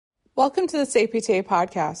Welcome to the APTA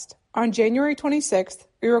podcast. On January 26th,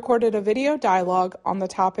 we recorded a video dialogue on the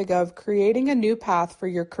topic of creating a new path for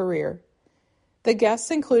your career. The guests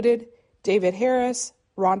included David Harris,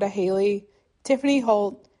 Rhonda Haley, Tiffany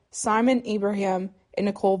Holt, Simon Ibrahim, and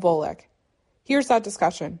Nicole Volek. Here's that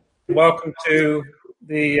discussion. Welcome to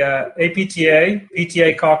the APTA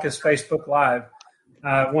PTA Caucus Facebook Live.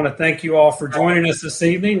 I want to thank you all for joining us this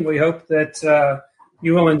evening. We hope that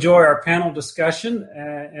you will enjoy our panel discussion,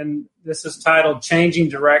 and this is titled Changing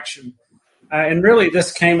Direction. And really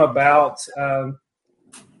this came about a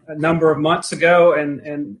number of months ago,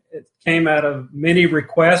 and it came out of many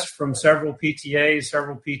requests from several PTAs,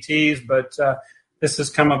 several PTs, but this has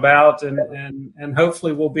come about, and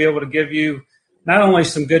hopefully we'll be able to give you not only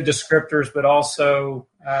some good descriptors, but also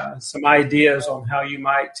some ideas on how you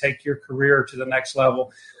might take your career to the next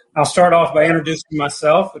level. I'll start off by introducing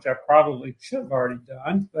myself, which I probably should have already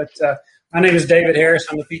done. But my name is David Harris.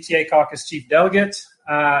 I'm the PTA Caucus Chief Delegate,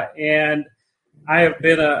 and I have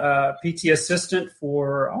been a PT assistant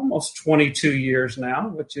for almost 22 years now,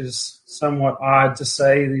 which is somewhat odd to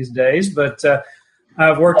say these days. But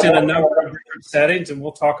I've worked in a number of different settings, and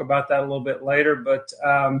we'll talk about that a little bit later. But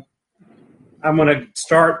I'm going to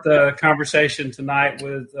start the conversation tonight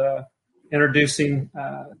with introducing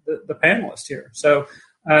the panelists here. So,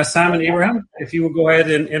 Simon Ibrahim, if you will go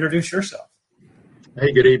ahead and introduce yourself.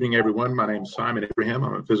 Hey, good evening, everyone. My name is Simon Ibrahim.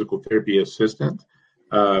 I'm a physical therapy assistant.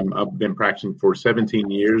 I've been practicing for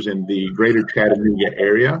 17 years in the greater Chattanooga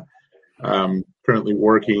area. Currently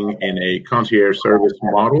working in a concierge service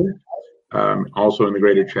model, also in the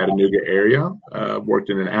greater Chattanooga area.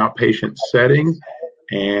 Worked in an outpatient setting,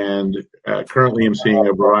 and currently I'm seeing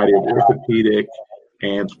a variety of orthopedic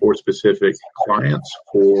and sports-specific clients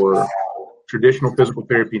for traditional physical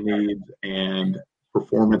therapy needs and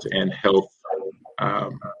performance and health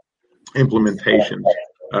implementations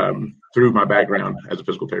through my background as a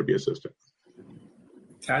physical therapy assistant.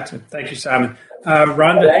 Gotcha. Thank you, Simon.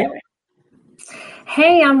 Rhonda Haley.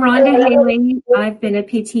 Hey, I'm Rhonda Haley. I've been a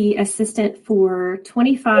PT assistant for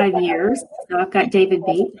 25 years, so I've got David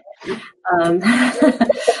beat.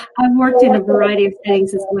 I've worked in a variety of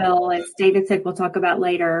settings as well, as David said we'll talk about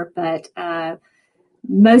later, but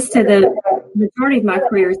most of the majority of my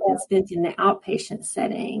career has been spent in the outpatient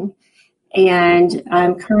setting, and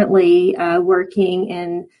I'm currently working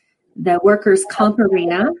in the workers' comp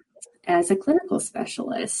arena as a clinical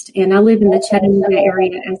specialist, and I live in the Chattanooga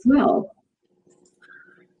area as well.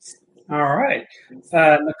 All right.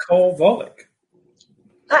 Nicole Volek.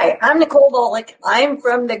 Hi, I'm Nicole Volek. I'm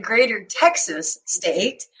from the greater Texas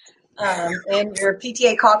state, and your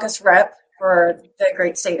PTA caucus rep for the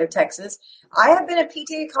great state of Texas. I have been a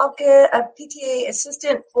PTA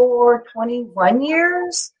assistant for 21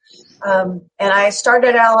 years, and I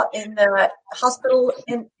started out in the hospital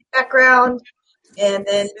background and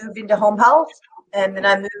then moved into home health. And then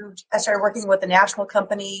I started working with a national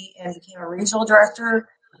company and became a regional director.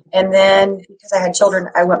 And then because I had children,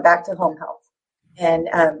 I went back to home health. And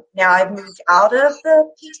now I've moved out of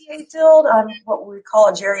the PTA field. I'm what we call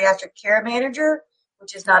a geriatric care manager,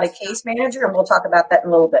 which is not a case manager, and we'll talk about that in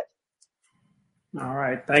a little bit. All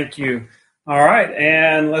right, thank you. All right,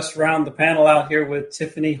 and let's round the panel out here with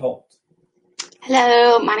Tiffany Holt.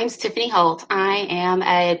 Hello, my name's Tiffany Holt. I am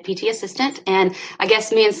a PT assistant, and I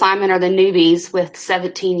guess me and Simon are the newbies with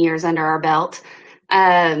 17 years under our belt.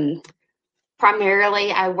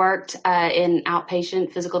 Primarily, I worked in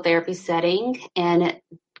outpatient physical therapy setting, and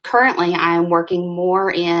currently I am working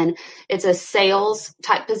more it's a sales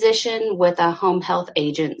type position with a home health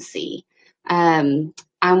agency.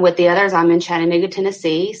 I'm with the others. I'm in Chattanooga,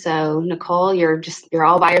 Tennessee. So Nicole, you're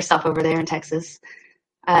all by yourself over there in Texas.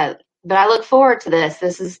 But I look forward to this.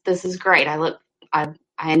 This is great. I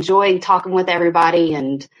enjoy talking with everybody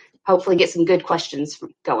and hopefully get some good questions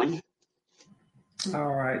going.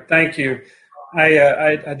 All right. Thank you.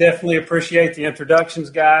 I definitely appreciate the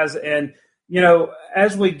introductions, guys. And,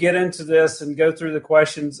 as we get into this and go through the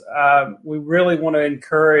questions, we really want to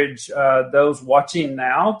encourage those watching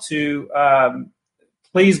now to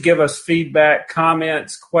please give us feedback,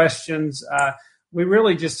 comments, questions. We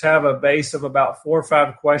really just have a base of about 4 or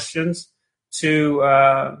 5 questions to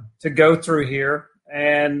go through here.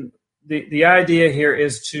 And the idea here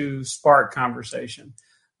is to spark conversation.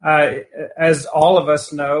 As all of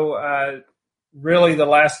us know, really the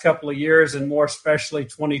last couple of years, and more especially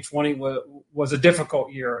 2020, was a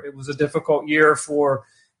difficult year. It was a difficult year for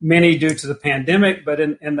many due to the pandemic, but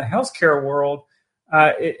in the healthcare world,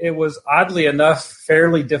 it was oddly enough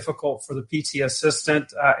fairly difficult for the PT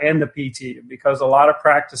assistant and the PT, because a lot of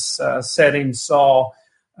practice settings saw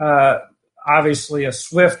obviously a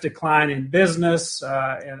swift decline in business,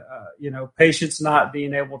 patients not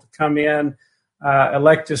being able to come in,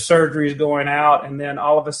 elective surgeries going out, and then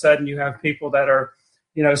all of a sudden you have people that are,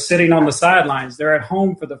 sitting on the sidelines. They're at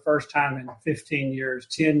home for the first time in 15 years,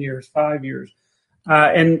 10 years, 5 years.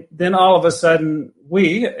 And then all of a sudden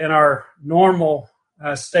we, in our normal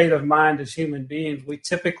state of mind as human beings, we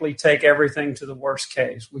typically take everything to the worst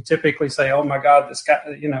case. We typically say, oh my God,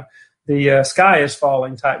 the sky is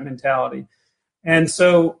falling type mentality. And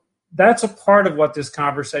so that's a part of what this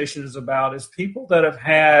conversation is about, is people that have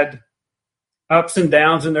had ups and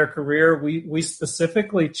downs in their career. We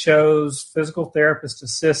specifically chose physical therapist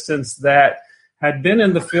assistants that had been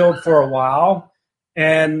in the field for a while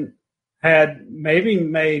and had maybe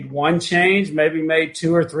made one change, maybe made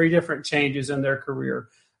 2 or 3 different changes in their career.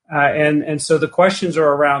 And so the questions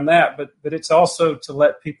are around that, but it's also to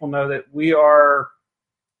let people know that we are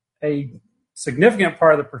a significant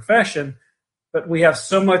part of the profession, but we have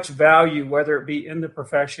so much value, whether it be in the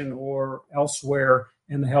profession or elsewhere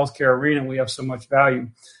in the healthcare arena. We have so much value.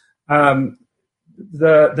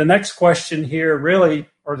 The next question here really,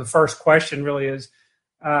 or the first question really is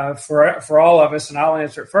for all of us, and I'll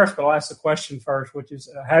answer it first, but I'll ask the question first, which is,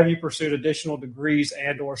 have you pursued additional degrees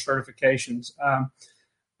and or certifications?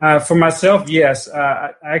 For myself, yes.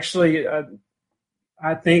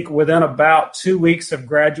 I think within about 2 weeks of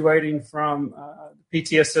graduating from the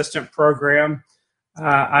PT assistant program,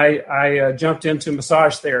 I jumped into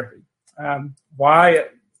massage therapy. Why?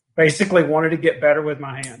 Basically wanted to get better with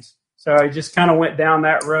my hands. So I just kind of went down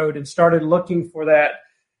that road and started looking for that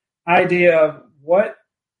idea of what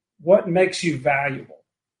makes you valuable.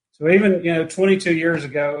 So even, 22 years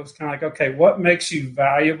ago, it was kind of like, okay, what makes you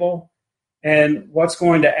valuable and what's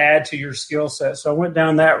going to add to your skill set? So I went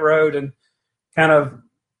down that road and kind of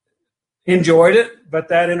enjoyed it, but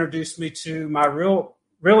that introduced me to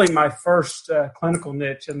my first clinical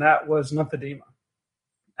niche, and that was lymphedema.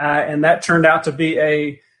 And that turned out to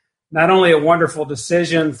be not only a wonderful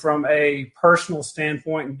decision from a personal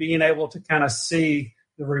standpoint and being able to kind of see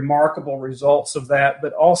the remarkable results of that,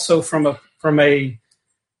 but also from a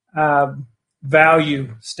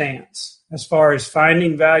value stance as far as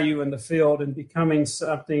finding value in the field and becoming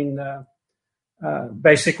something,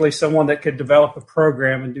 basically someone that could develop a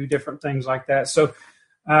program and do different things like that. So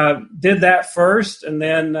did that first, and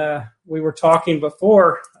then we were talking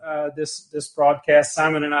before this broadcast.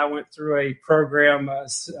 Simon and I went through a program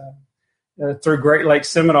through Great Lakes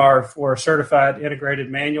Seminar for a certified integrated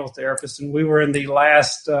manual therapist, and we were in the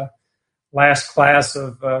last class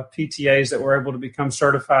of PTAs that were able to become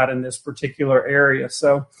certified in this particular area.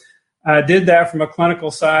 So I did that from a clinical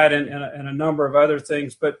side and a number of other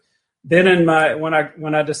things. But then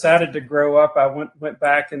when I decided to grow up, I went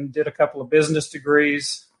back and did a couple of business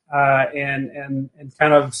degrees and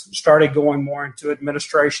kind of started going more into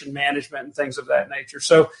administration, management, and things of that nature.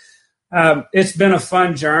 So it's been a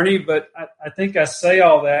fun journey, but I think I say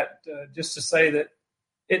all that just to say that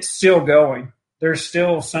it's still going. There's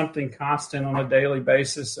still something constant on a daily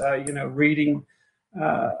basis, reading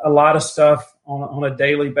a lot of stuff on a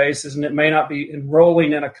daily basis. And it may not be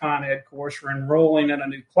enrolling in a Con Ed course or enrolling in a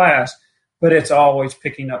new class, but it's always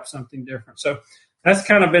picking up something different. So that's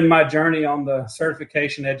kind of been my journey on the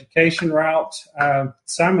certification education route.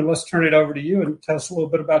 Simon, let's turn it over to you and tell us a little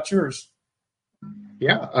bit about yours.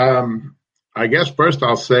 Yeah, I guess first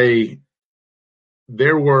I'll say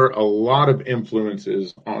there were a lot of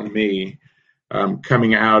influences on me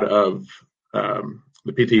coming out of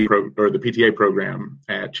the PTA program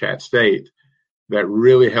at Chat State that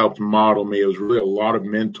really helped model me. It was really a lot of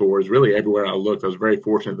mentors, really everywhere I looked. I was very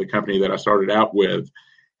fortunate the company that I started out with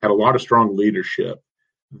had a lot of strong leadership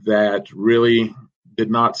that really did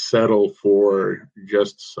not settle for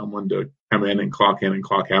just someone to come in and clock out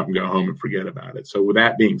and go home and forget about it. So with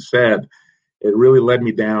that being said, it really led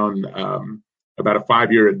me down about a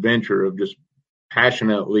 5-year adventure of just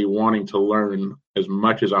passionately wanting to learn as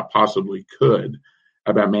much as I possibly could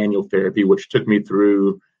about manual therapy, which took me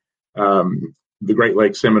through the Great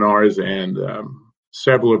Lakes seminars and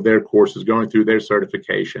several of their courses, going through their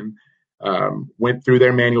certification, went through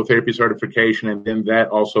their manual therapy certification, and then that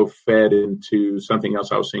also fed into something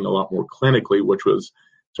else I was seeing a lot more clinically, which was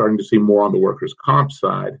starting to see more on the workers' comp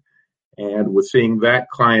side. And with seeing that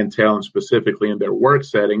clientele, and specifically in their work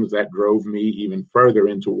settings, that drove me even further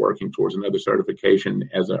into working towards another certification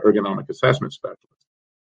as an ergonomic assessment specialist.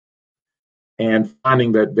 And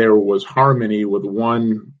finding that there was harmony with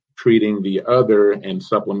one treating the other and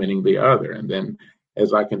supplementing the other. And then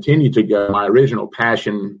as I continued to go, my original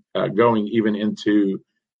passion going even into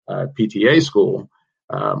PTA school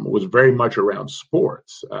was very much around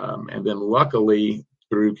sports. And then luckily,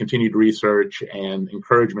 through continued research and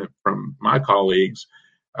encouragement from my colleagues,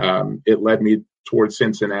 it led me towards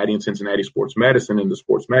Cincinnati and Cincinnati Sports Medicine in the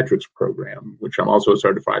Sports Metrics program, which I'm also a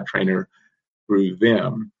certified trainer through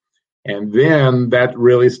them. And then that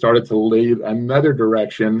really started to lead another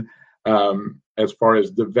direction as far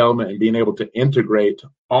as development and being able to integrate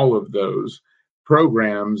all of those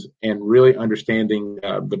programs and really understanding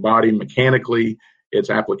the body mechanically, its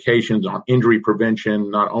applications on injury prevention,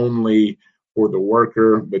 not only for the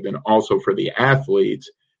worker, but then also for the athletes.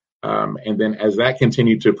 And then as that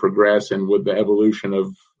continued to progress and with the evolution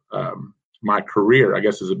of my career, I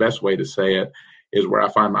guess is the best way to say it, is where I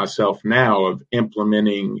find myself now of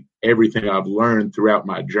implementing everything I've learned throughout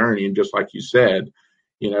my journey. And just like you said,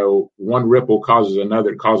 one ripple causes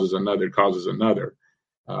another, causes another, causes another.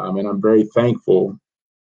 And I'm very thankful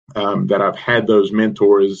that I've had those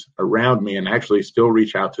mentors around me and actually still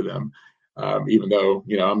reach out to them, even though,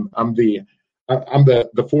 I'm the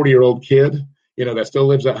 40-year-old kid, that still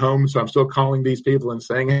lives at home. So I'm still calling these people and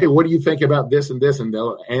saying, hey, what do you think about this and this? And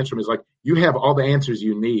they'll answer me. It's like, you have all the answers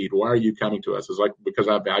you need. Why are you coming to us? It's like, because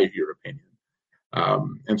I value your opinion.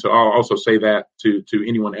 And so I'll also say that to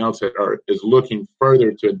anyone else that is looking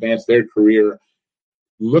further to advance their career.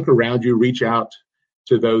 Look around you, reach out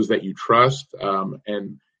to those that you trust,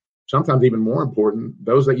 and sometimes even more important,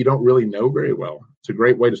 those that you don't really know very well. It's a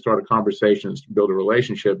great way to start a conversation, to build a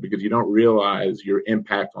relationship, because you don't realize your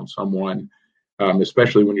impact on someone,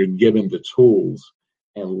 especially when you're given the tools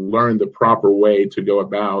and learn the proper way to go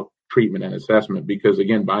about treatment and assessment. Because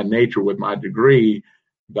again, by nature, with my degree,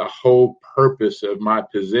 the whole purpose of my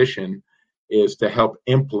position is to help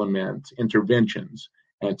implement interventions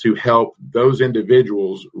and to help those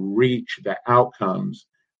individuals reach the outcomes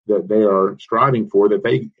that they are striving for, that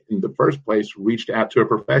they, in the first place, reached out to a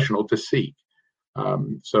professional to seek.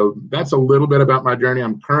 So that's a little bit about my journey.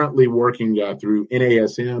 I'm currently working through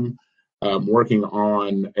NASM, working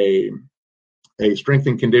on a strength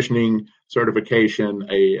and conditioning certification,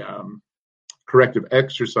 a corrective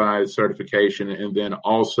exercise certification, and then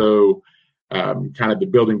also kind of the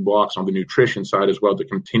building blocks on the nutrition side as well, to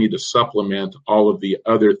continue to supplement all of the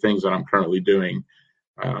other things that I'm currently doing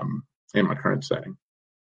in my current setting.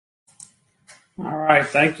 All right.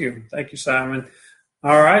 Thank you. Thank you, Simon.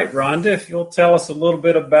 All right, Rhonda, if you'll tell us a little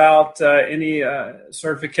bit about any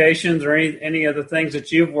certifications or any of the things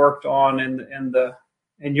that you've worked on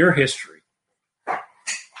in your history.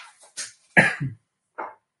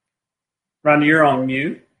 Rhonda, you're on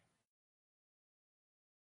mute.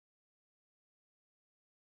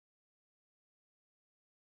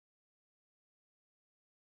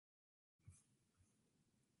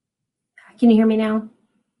 Can you hear me now?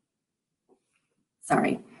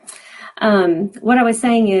 Sorry. What I was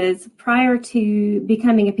saying is, prior to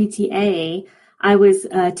becoming a PTA, I was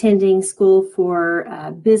attending school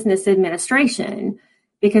for business administration,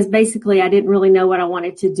 because basically I didn't really know what I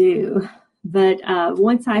wanted to do. But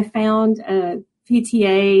once I found a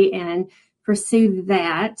PTA and pursued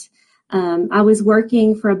that, I was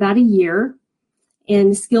working for about a year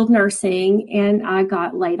in skilled nursing, and I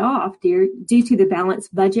got laid off due to the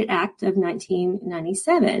Balanced Budget Act of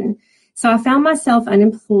 1997. So I found myself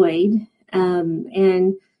unemployed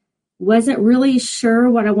and wasn't really sure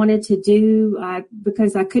what I wanted to do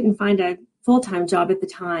because I couldn't find a full-time job at the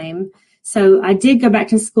time. So I did go back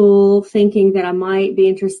to school thinking that I might be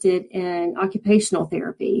interested in occupational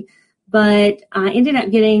therapy. But I ended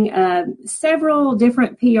up getting several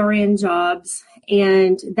different PRN jobs,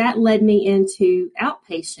 and that led me into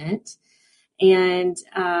outpatient. And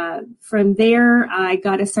from there, I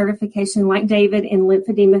got a certification like David in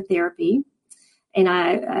lymphedema therapy. And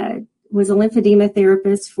I was a lymphedema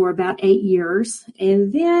therapist for about 8 years.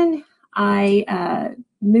 And then I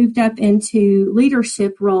moved up into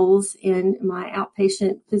leadership roles in my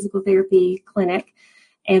outpatient physical therapy clinic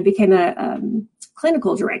and became a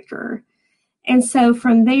clinical director. And so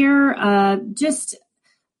from there, just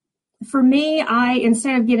for me,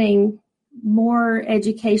 instead of getting more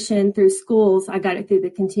education through schools, I got it through the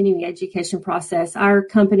continuing education process. Our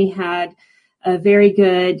company had a very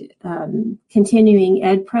good continuing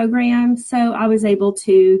ed program. So I was able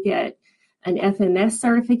to get an FMS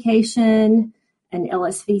certification, an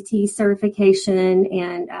LSVT certification,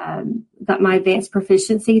 and got my advanced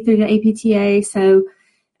proficiency through the APTA. So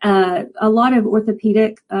a lot of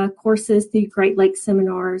orthopedic courses through Great Lakes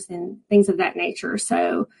seminars and things of that nature.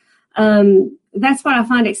 So that's what I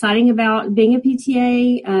find exciting about being a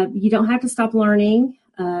PTA. You don't have to stop learning,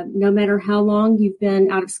 no matter how long you've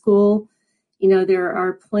been out of school. You know, there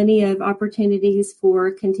are plenty of opportunities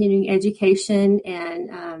for continuing education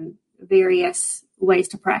and various ways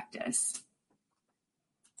to practice.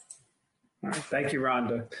 All right. Thank you,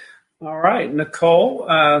 Rhonda. All right, Nicole,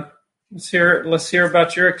 let's hear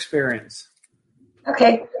about your experience.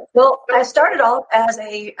 Okay. Well, I started off as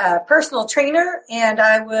a personal trainer, and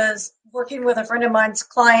I was working with a friend of mine's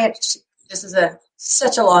client. This is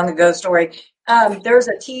such a long ago story. There was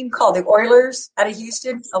a team called the Oilers out of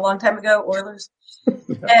Houston a long time ago, Oilers.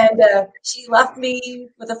 And she left me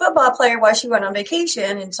with a football player while she went on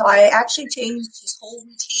vacation. And so I actually changed his whole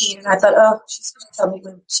routine. And I thought, oh, she's going to tell me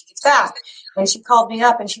when she gets back. And she called me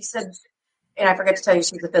up and she said, and I forgot to tell you,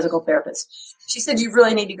 she's a physical therapist. She said, you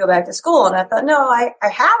really need to go back to school. And I thought, no, I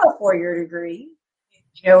have a 4-year degree.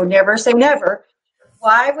 Never say never.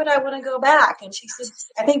 Why would I want to go back? And she said,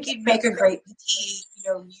 I think you'd make a great PT.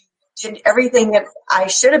 You did everything that I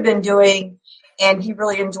should have been doing, and he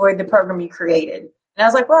really enjoyed the program you created. And I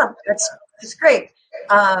was like, well, that's great.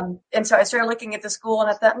 And so I started looking at the school, and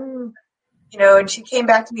I thought, and she came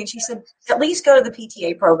back to me and she said, at least go to the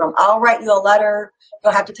PTA program. I'll write you a letter.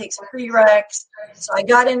 You'll have to take some prereqs. So I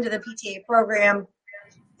got into the PTA program,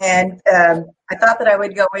 and I thought that I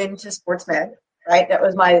would go into sports med, right? That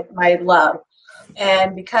was my love.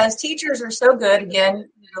 And because teachers are so good, again,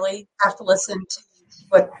 you really have to listen to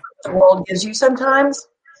what the world gives you sometimes.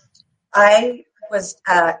 I was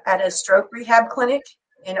at a stroke rehab clinic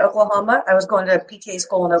in Oklahoma. I was going to PTA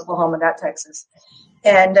school in Oklahoma, not Texas.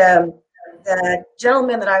 And the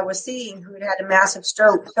gentleman that I was seeing who had had a massive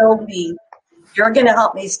stroke told me, you're going to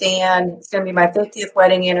help me stand. It's going to be my 50th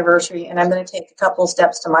wedding anniversary, and I'm going to take a couple of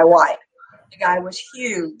steps to my wife. The guy was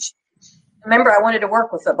huge. Remember, I wanted to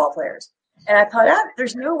work with football players. And I thought,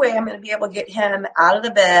 there's no way I'm going to be able to get him out of the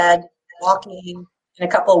bed, walking in a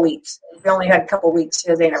couple of weeks. We only had a couple of weeks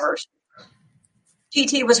to his anniversary.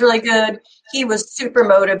 PT was really good. He was super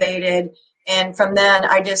motivated. And from then,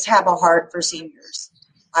 I just have a heart for seniors.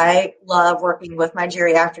 I love working with my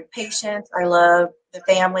geriatric patients. I love the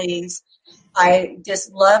families. I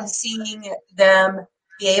just love seeing them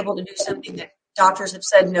be able to do something that doctors have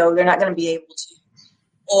said, no, they're not going to be able to.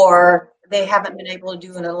 Or they haven't been able to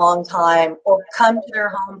do in a long time, or come to their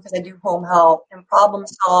home because I do home health and problem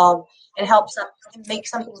solve and help and make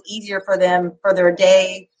something easier for them for their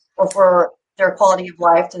day or for their quality of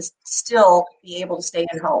life to still be able to stay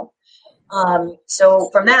at home. So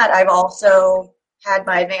from that, I've also had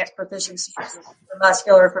my advanced proficiency for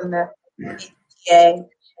muscular from the APTA.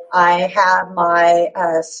 I have my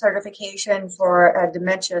certification for a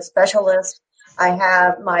dementia specialist. I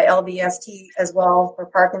have my LVST as well for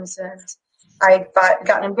Parkinson's. I've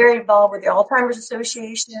gotten very involved with the Alzheimer's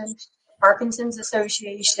Association, Parkinson's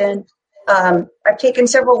Association. I've taken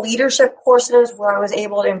several leadership courses where I was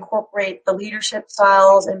able to incorporate the leadership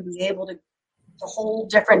styles and be able to hold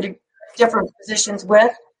different positions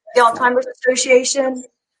with the Alzheimer's Association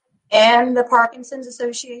and the Parkinson's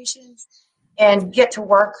Association, and get to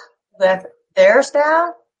work with their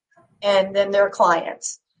staff and then their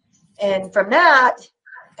clients. And from that,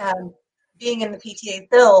 being in the PTA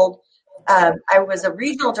field, I was a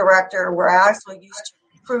regional director where I also used to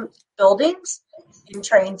recruit buildings and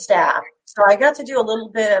train staff. So I got to do a little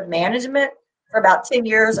bit of management for about 10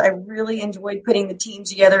 years. I really enjoyed putting the teams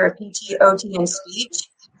together of PT, OT, and speech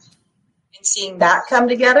and seeing that come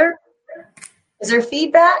together. Is there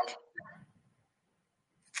feedback?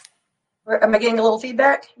 Am I getting a little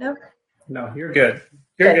feedback? No? No, you're good.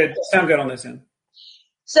 You're good. Sound good on this end.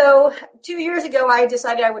 So 2 years ago, I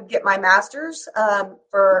decided I would get my master's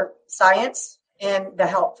for science and the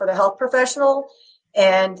health professional,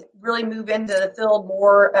 and really move into the field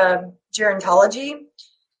more of gerontology.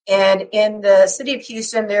 And in the city of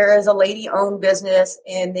Houston, there is a lady-owned business,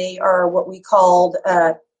 and they are what we called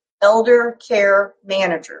elder care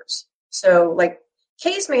managers. So like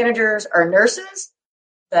case managers are nurses,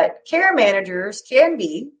 but care managers can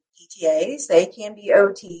be PTAs, they can be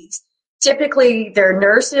OTs. Typically, they're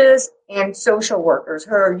nurses and social workers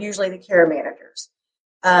who are usually the care managers.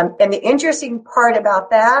 And the interesting part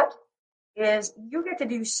about that is you get to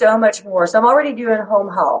do so much more. So I'm already doing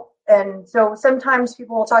home health. And so sometimes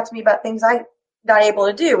people will talk to me about things I'm not able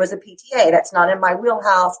to do as a PTA. That's not in my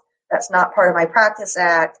wheelhouse. That's not part of my practice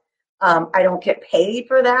act. I don't get paid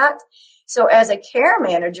for that. So as a care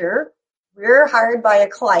manager, we're hired by a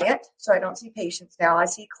client. So I don't see patients now. I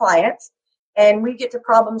see clients. And we get to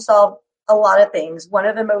problem solve a lot of things. One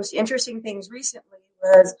of the most interesting things recently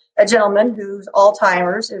was a gentleman who's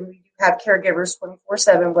Alzheimer's, and we have caregivers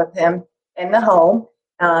 24/7 with him in the home.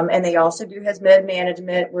 And they also do his med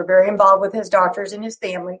management. We're very involved with his doctors and his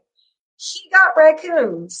family. He got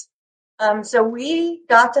raccoons. So we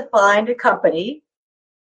got to find a company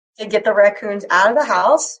to get the raccoons out of the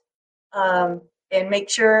house. and make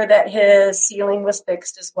sure that his ceiling was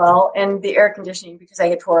fixed as well, and the air conditioning, because I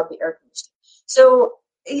had tore up the air conditioning. So,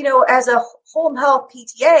 as a home health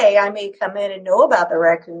PTA, I may come in and know about the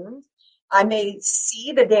raccoons. I may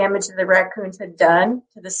see the damage that the raccoons had done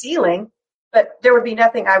to the ceiling, but there would be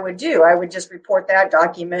nothing I would do. I would just report that,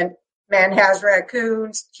 document, man has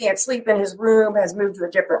raccoons, can't sleep in his room, has moved to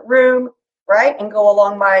a different room, right? And go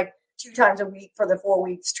along my 2 times a week for the 4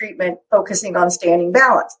 weeks treatment, focusing on standing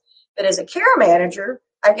balance. But as a care manager,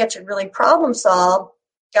 I get to really problem solve,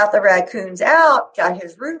 got the raccoons out, got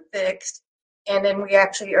his roof fixed, and then we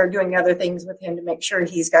actually are doing other things with him to make sure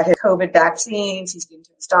he's got his COVID vaccines, he's getting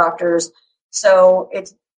to his doctors. So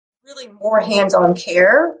it's really more hands-on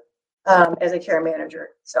care as a care manager.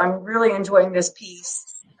 So I'm really enjoying this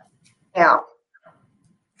piece now.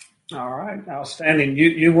 All right, outstanding.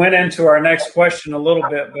 You went into our next question a little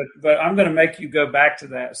bit, but I'm going to make you go back to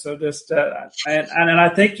that. So just and I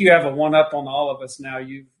think you have a one-up on all of us now.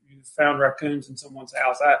 You found raccoons in someone's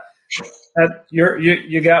house.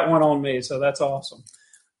 You got one on me, so that's awesome.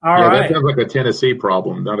 All right. That sounds like a Tennessee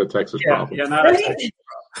problem, not a Texas problem. Yeah, not a Texas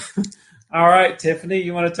problem. All right, Tiffany,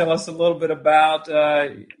 you want to tell us a little bit about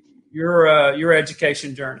your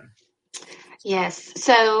education journey? Yes.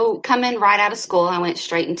 So coming right out of school, I went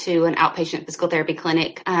straight into an outpatient physical therapy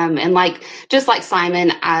clinic. And just like Simon,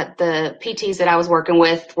 the PTs that I was working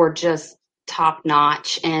with were just top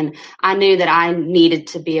notch. And I knew that I needed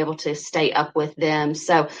to be able to stay up with them.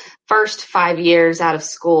 So first 5 years out of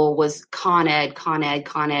school was Con Ed,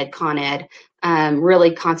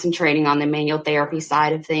 really concentrating on the manual therapy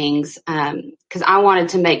side of things. Because I wanted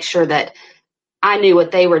to make sure that I knew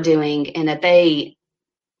what they were doing and that they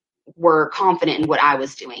were confident in what I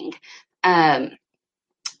was doing.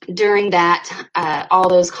 During that, all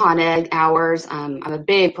those Con Ed hours, I'm a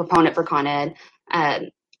big proponent for Con Ed.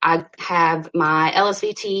 I have my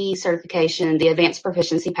LSVT certification, the Advanced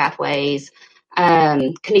Proficiency Pathways,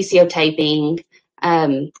 kinesiotaping.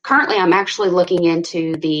 Currently, I'm actually looking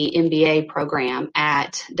into the MBA program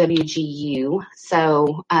at WGU.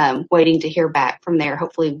 So waiting to hear back from there,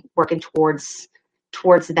 hopefully working towards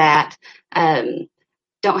that.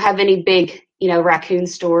 Don't have any big, raccoon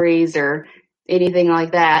stories or anything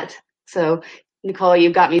like that. So, Nicole,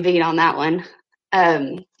 you've got me beat on that one.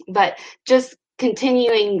 But just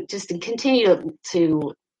continue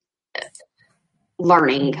to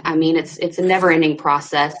learning. I mean, it's a never ending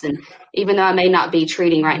process. And even though I may not be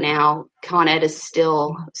treating right now, Con Ed is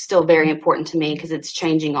still very important to me because it's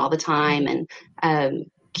changing all the time, and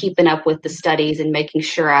keeping up with the studies and making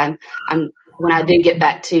sure I'm when I do get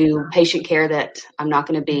back to patient care, that I'm not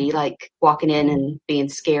going to be like walking in and being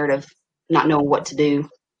scared of not knowing what to do.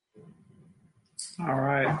 All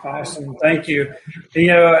right. Awesome. Thank you.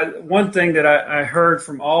 One thing that I heard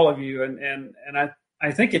from all of you, and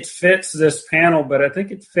I think it fits this panel, but I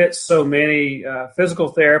think it fits so many physical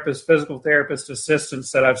therapist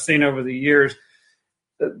assistants that I've seen over the years.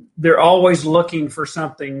 They're always looking for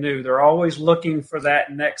something new. They're always looking for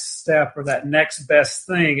that next step or that next best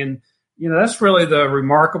thing. And that's really the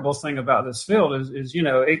remarkable thing about this field is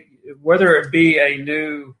whether it be a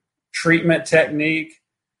new treatment technique,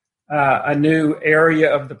 a new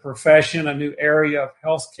area of the profession, a new area of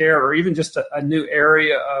healthcare, or even just a new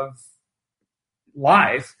area of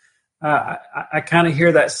life, I kind of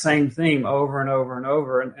hear that same theme over and over and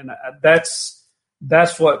over. And that's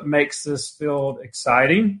what makes this field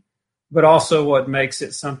exciting, but also what makes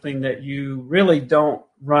it something that you really don't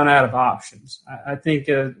run out of options. I think,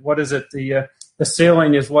 what is it? The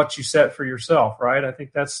ceiling is what you set for yourself, right? I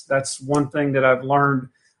think that's one thing that I've learned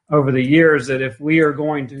over the years, that if we are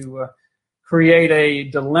going to create a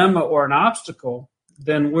dilemma or an obstacle,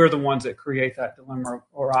 then we're the ones that create that dilemma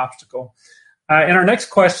or obstacle. And our next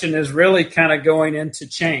question is really kind of going into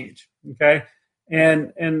change, okay?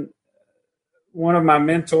 And one of my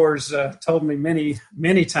mentors told me many,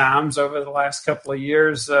 many times over the last couple of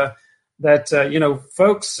years that,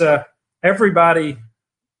 folks, everybody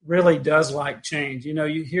really does like change.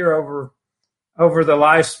 You hear over the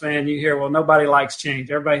lifespan, you hear, well, nobody likes change.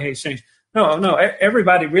 Everybody hates change. No,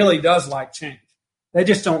 everybody really does like change. They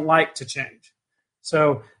just don't like to change.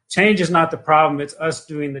 So change is not the problem. It's us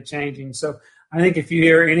doing the changing. So I think if you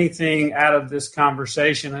hear anything out of this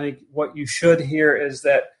conversation, I think what you should hear is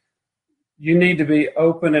that you need to be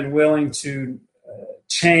open and willing to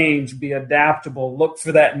change, be adaptable, look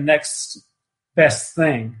for that next best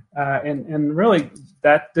thing. And really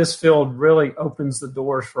that this field really opens the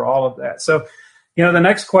doors for all of that. So, the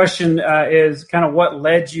next question is kind of what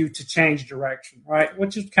led you to change direction, right?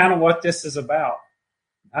 Which is kind of what this is about.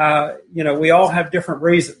 We all have different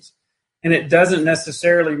reasons, and it doesn't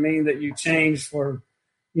necessarily mean that you change for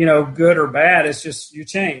good or bad. It's just you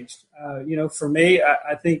changed. For me,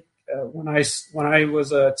 I think when I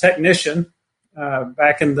was a technician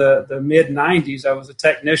back in the mid 90s, I was a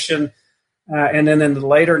technician, and then in the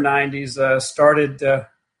later 90s, started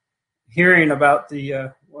hearing about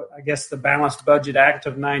the Balanced Budget Act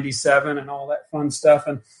of 97 and all that fun stuff.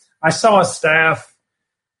 And I saw a staff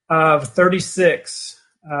of 36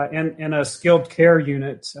 in a skilled care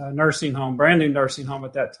unit, nursing home, brand new nursing home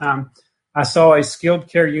at that time. I saw a skilled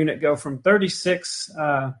care unit go from 36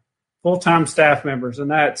 full-time staff members, and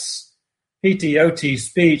that's PT, OT,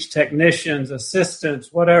 speech, technicians,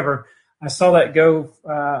 assistants, whatever. I saw that go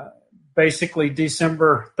basically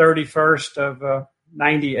December 31st of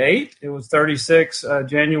 98. It was 36.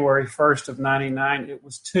 January 1st of 99, it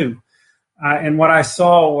was 2. And what I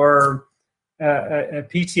saw were a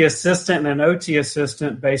PT assistant and an OT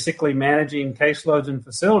assistant basically managing caseloads and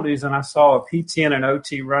facilities. And I saw a PT and an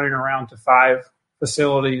OT running around to 5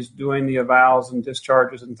 facilities doing the evals and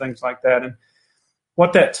discharges and things like that. And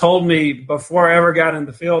what that told me before I ever got in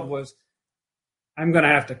the field was I'm going to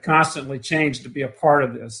have to constantly change to be a part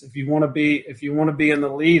of this. If you want to be in the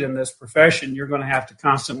lead in this profession, you're going to have to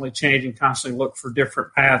constantly change and constantly look for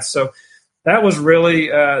different paths. So that was really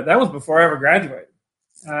that was before I ever graduated.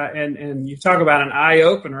 And you talk about an eye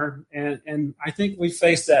opener, and I think we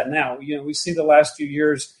face that now. We see the last few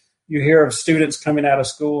years. You hear of students coming out of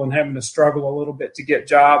school and having to struggle a little bit to get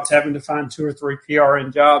jobs, having to find 2 or 3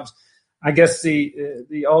 PRN jobs. I guess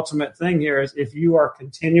the ultimate thing here is if you are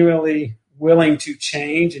continually willing to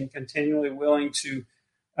change and continually willing to,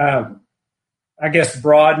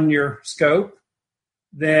 broaden your scope,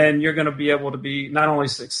 then you're going to be able to be not only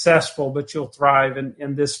successful, but you'll thrive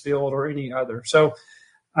in this field or any other. So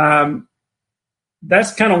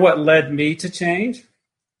that's kind of what led me to change.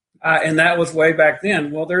 And that was way back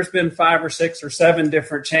then. Well, there's been 5 or 6 or 7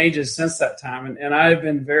 different changes since that time. And I've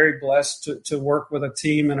been very blessed to work with a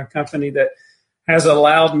team and a company that has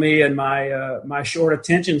allowed me in my short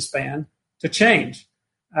attention span to change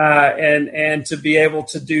and to be able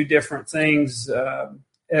to do different things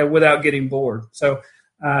without getting bored. So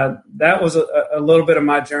that was a little bit of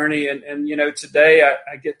my journey. And today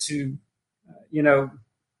I get to,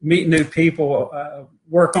 meet new people,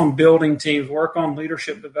 work on building teams, work on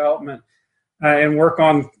leadership development, and work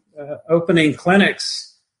on opening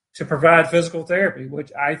clinics to provide physical therapy,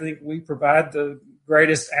 which I think we provide the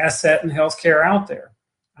greatest asset in healthcare out there.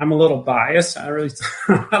 I'm a little biased. I really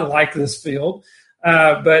I like this field,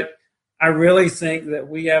 but I really think that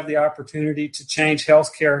we have the opportunity to change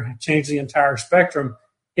healthcare, change the entire spectrum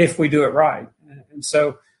if we do it right. And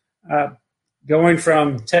so going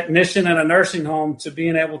from technician in a nursing home to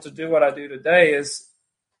being able to do what I do today is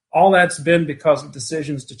all that's been because of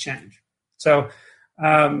decisions to change. So,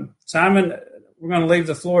 Simon, we're going to leave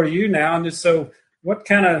the floor to you now. And just so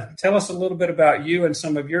tell us a little bit about you and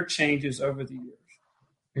some of your changes over the years.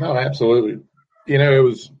 No, absolutely. It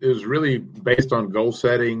was really based on goal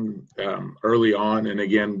setting early on. And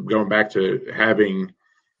again, going back to having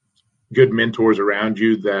good mentors around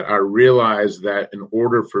you, that I realized that in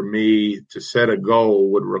order for me to set a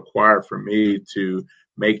goal would require for me to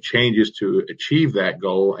make changes to achieve that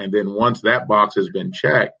goal. And then once that box has been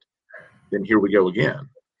checked, then here we go again.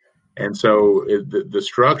 And so the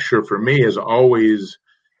structure for me has always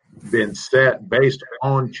been set based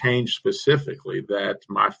on change specifically. That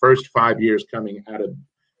my first 5 years coming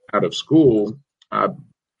out of school, I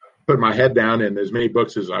put my head down in as many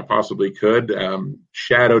books as I possibly could,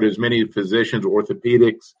 shadowed as many physicians,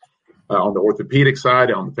 orthopedics, on the orthopedic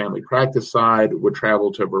side, on the family practice side, would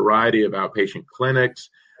travel to a variety of outpatient clinics,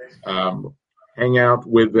 hang out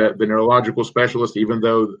with the neurological specialist, even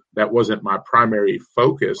though that wasn't my primary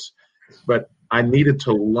focus, but I needed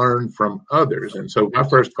to learn from others. And so my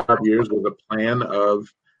first 5 years was a plan of,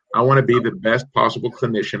 I want to be the best possible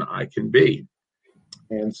clinician I can be.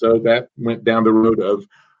 And so that went down the road of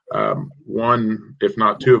 1, if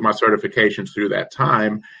not 2 of my certifications through that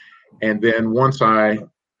time. And then once I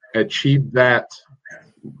achieved that,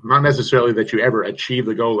 not necessarily that you ever achieve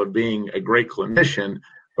the goal of being a great clinician,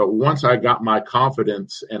 but once I got my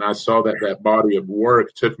confidence and I saw that that body of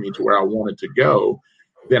work took me to where I wanted to go,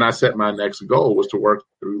 then I set my next goal was to work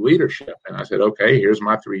through leadership. And I said, okay, here's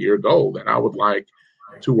my 3-year goal that I would like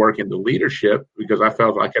to work into leadership, because I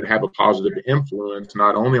felt I could have a positive influence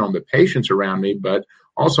not only on the patients around me, but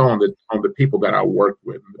also on the people that I work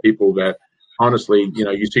with, the people that honestly,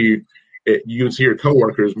 you would see your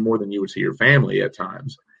coworkers more than you would see your family at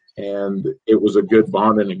times. And it was a good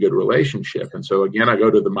bond and a good relationship. And so again, I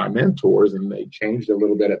go to my mentors, and they changed a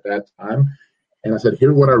little bit at that time. And I said,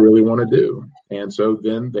 here's what I really want to do. And so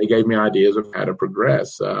then they gave me ideas of how to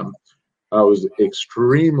progress. I was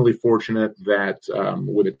extremely fortunate that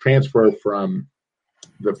with a transfer from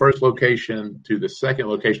the first location to the second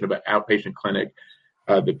location of an outpatient clinic,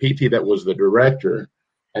 the PT that was the director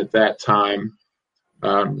at that time,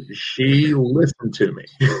 she listened to me.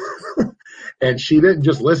 And she didn't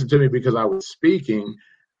just listen to me because I was speaking,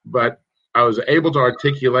 but I was able to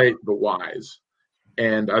articulate the whys.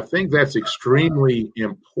 And I think that's extremely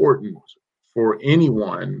important for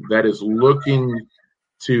anyone that is looking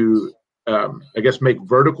to, make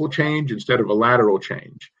vertical change instead of a lateral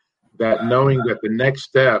change. That knowing that the next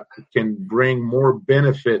step can bring more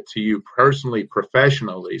benefit to you personally,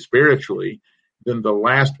 professionally, spiritually than the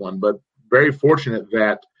last one. But very fortunate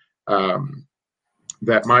that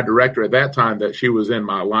that my director at that time, that she was in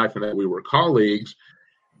my life and that we were colleagues,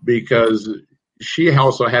 because she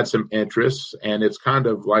also had some interests. And it's kind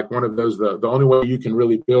of like one of those, the only way you can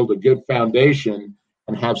really build a good foundation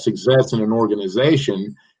and have success in an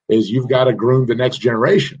organization is you've got to groom the next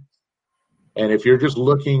generation. And if you're just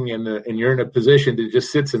looking and you're in a position that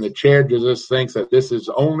just sits in a chair, just thinks that this is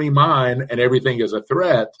only mine and everything is a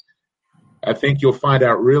threat, I think you'll find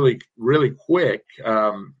out really, really quick.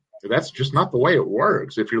 That's just not the way it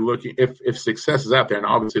works. If you're looking, if success is out there, and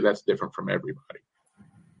obviously that's different from everybody.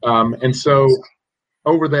 And so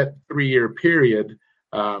over that 3-year period,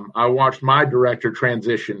 I watched my director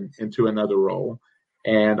transition into another role,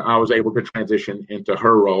 and I was able to transition into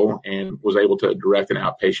her role and was able to direct an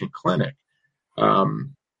outpatient clinic.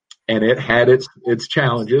 And it had its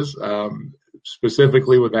challenges.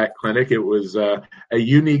 Specifically with that clinic, it was a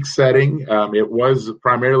unique setting. It was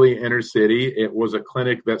primarily inner city. It was a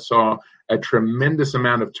clinic that saw a tremendous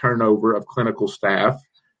amount of turnover of clinical staff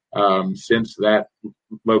since that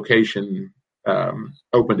location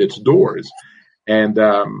opened its doors. And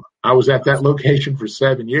I was at that location for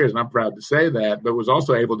 7 years, and I'm proud to say that, but was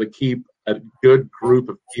also able to keep a good group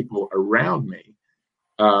of people around me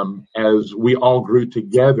as we all grew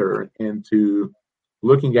together into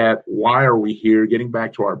looking at why are we here, getting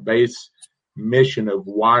back to our base mission of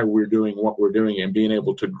why we're doing what we're doing and being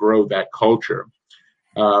able to grow that culture.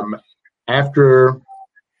 After,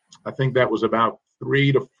 I think that was about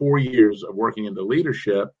 3 to 4 years of working in the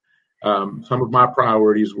leadership, some of my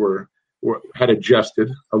priorities had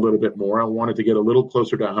adjusted a little bit more. I wanted to get a little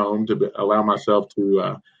closer to home to allow myself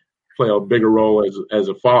to play a bigger role as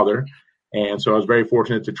a father. And so I was very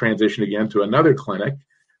fortunate to transition again to another clinic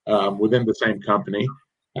within the same company,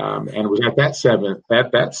 and was at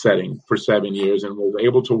that setting for 7 years, and was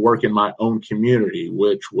able to work in my own community,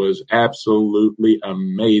 which was absolutely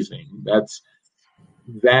amazing. That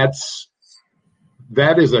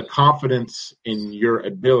is a confidence in your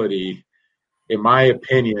ability, in my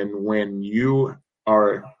opinion, when you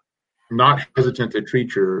are not hesitant to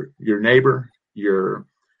treat your neighbor, your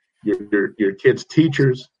kids'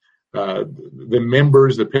 teachers, the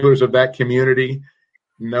members, the pillars of that community,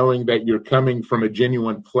 knowing that you're coming from a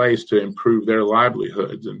genuine place to improve their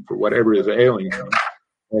livelihoods and for whatever is ailing them.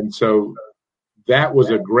 And so that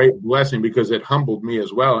was a great blessing because it humbled me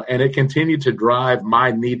as well. And it continued to drive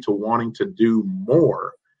my need to wanting to do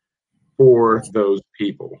more for those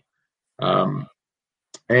people. And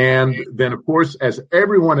then, of course, as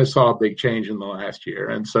everyone has saw a big change in the last year.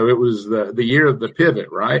 And so it was the year of the pivot,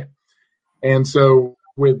 right? And so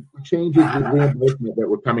with changes with reimbursement that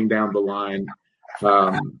were coming down the line,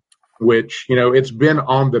 which, it's been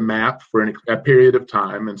on the map for a period of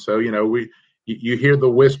time. And so, you hear the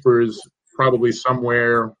whispers probably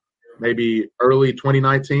somewhere maybe early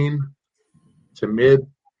 2019 to mid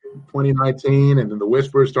 2019. And then the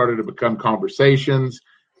whispers started to become conversations.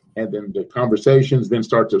 And then the conversations then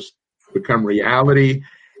start to become reality.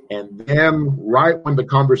 And then right when the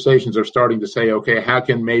conversations are starting to say, okay, how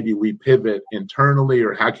can maybe we pivot internally,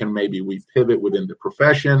 or how can maybe we pivot within the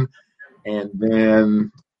profession? And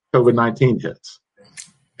then COVID-19 hits.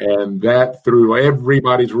 And that threw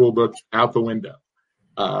everybody's rule book out the window.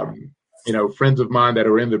 Friends of mine that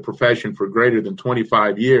are in the profession for greater than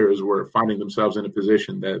 25 years were finding themselves in a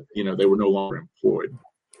position that, they were no longer employed.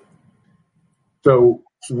 So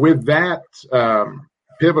with that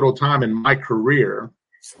pivotal time in my career,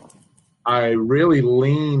 I really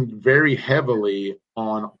leaned very heavily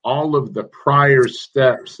on all of the prior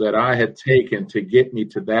steps that I had taken to get me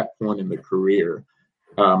to that point in the career.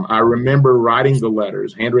 I remember writing the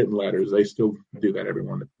letters, handwritten letters. They still do that every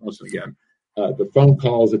once and again. The phone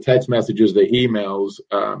calls, the text messages, the emails.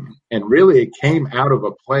 And really it came out of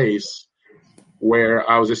a place where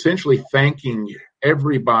I was essentially thanking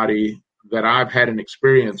everybody that I've had an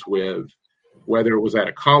experience with, whether it was at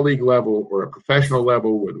a colleague level or a professional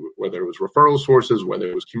level, whether it was referral sources, whether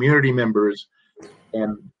it was community members.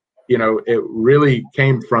 And, it really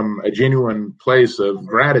came from a genuine place of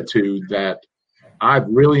gratitude that I've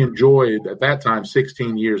really enjoyed at that time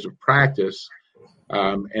 16 years of practice,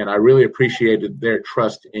 and I really appreciated their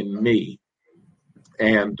trust in me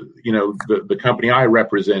and the company I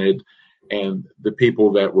represented and the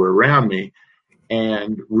people that were around me.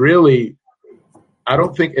 And really, I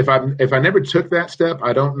don't think if I never took that step,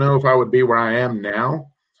 I don't know if I would be where I am now.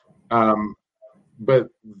 But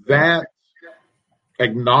that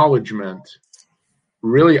acknowledgement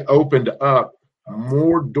really opened up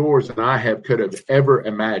more doors than I could have ever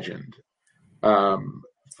imagined.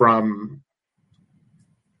 From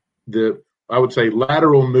I would say,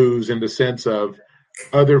 lateral moves in the sense of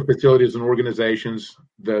other facilities and organizations,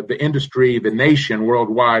 the industry, the nation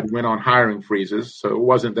worldwide went on hiring freezes. So it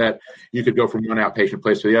wasn't that you could go from one outpatient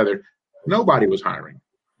place to the other. Nobody was hiring.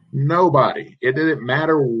 Nobody. It didn't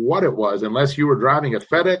matter what it was, unless you were driving a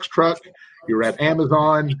FedEx truck, you were at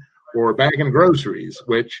Amazon, or bagging groceries,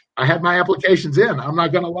 which I had my applications in. I'm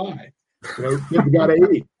not going to lie. Kids got to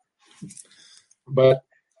eat. But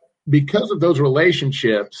because of those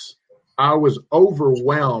relationships, I was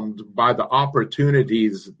overwhelmed by the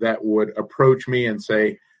opportunities that would approach me and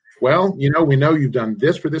say, well, we know you've done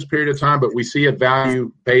this for this period of time, but we see a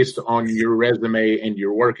value based on your resume and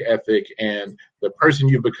your work ethic and the person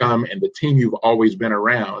you've become and the team you've always been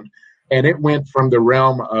around. And it went from the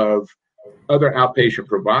realm of other outpatient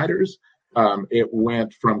providers. It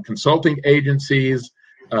went from consulting agencies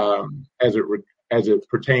as it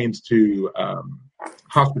pertains to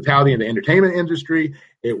hospitality and the entertainment industry.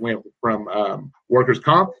 It went from workers'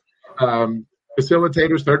 comp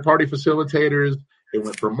facilitators, third-party facilitators. It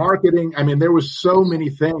went from marketing. I mean, there was so many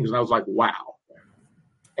things, and I was like, wow.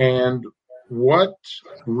 And what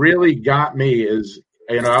really got me is,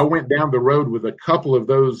 I went down the road with a couple of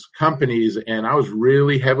those companies, and I was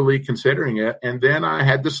really heavily considering it. And then I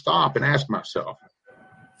had to stop and ask myself,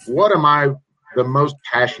 what am I the most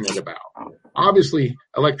passionate about? Obviously,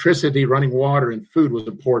 electricity, running water, and food was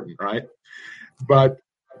important, right? But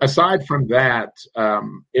aside from that,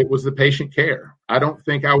 it was the patient care. I don't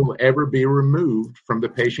think I will ever be removed from the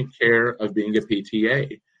patient care of being a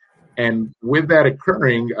PTA. And with that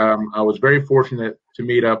occurring, I was very fortunate to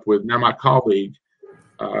meet up with my colleague,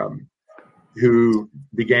 who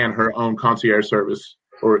began her own concierge service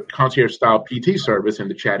or concierge style PT service in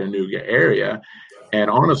the Chattanooga area. And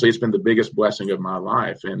honestly, it's been the biggest blessing of my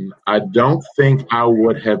life. And I don't think I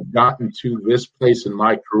would have gotten to this place in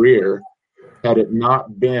my career had it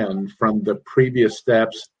not been from the previous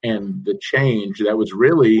steps and the change that was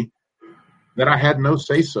really that I had no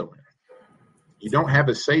say-so in. You don't have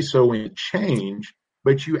a say-so in change,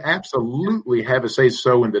 but you absolutely have a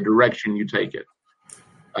say-so in the direction you take it.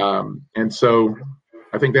 And so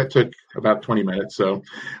I think that took about 20 minutes. So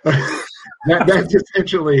that's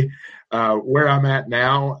essentially where I'm at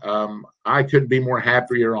now. I couldn't be more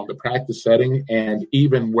happier on the practice setting, and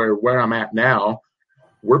even where I'm at now,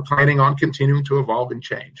 we're planning on continuing to evolve and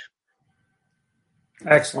change.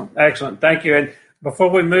 Excellent. Thank you. And before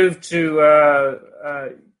we move to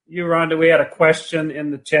you, Rhonda, we had a question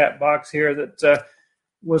in the chat box here that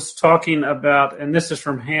was talking about, and this is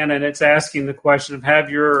from Hannah, and it's asking the question of,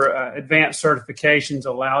 have your advanced certifications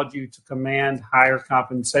allowed you to command higher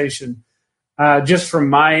compensation? Just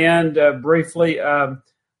from my end, briefly, I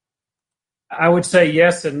would say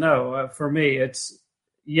yes and no. For me, it's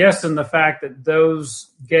yes in the fact that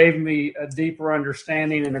those gave me a deeper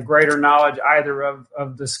understanding and a greater knowledge either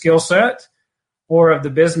of the skill set or of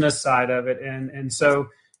the business side of it. And so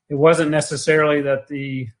it wasn't necessarily that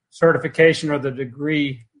the certification or the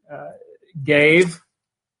degree gave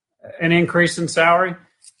an increase in salary,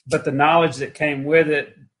 but the knowledge that came with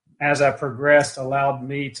it as I progressed allowed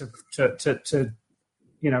me to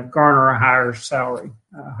garner a higher salary,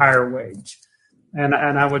 a higher wage. And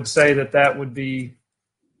I would say that would be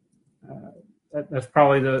that's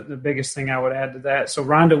probably the biggest thing I would add to that. So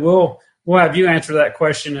Rhonda, we'll have you answer that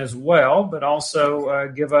question as well, but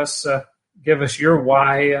also give us your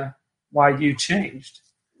why you changed.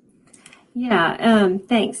 Yeah,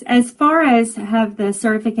 thanks. As far as have the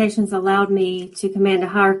certifications allowed me to command a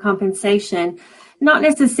higher compensation, not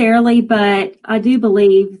necessarily, but I do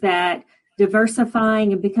believe that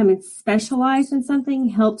diversifying and becoming specialized in something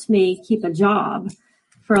helped me keep a job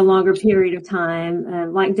for a longer period of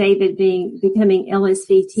time. Like David becoming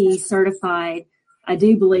LSVT certified, I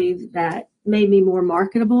do believe that made me more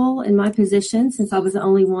marketable in my position since I was the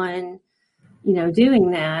only one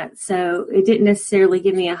doing that. So it didn't necessarily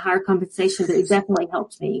give me a higher compensation, but it definitely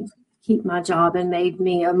helped me keep my job and made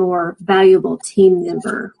me a more valuable team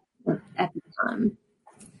member at the time.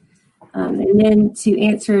 And then to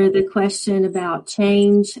answer the question about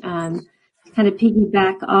change, kind of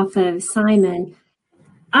piggyback off of Simon,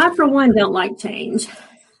 I, for one, don't like change.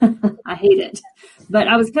 I hate it. But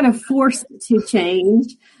I was kind of forced to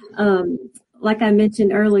change, like I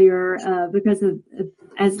mentioned earlier, because of,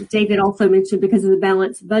 as David also mentioned, because of the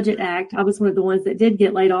Balanced Budget Act. I was one of the ones that did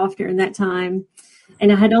get laid off during that time.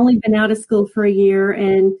 And I had only been out of school for a year.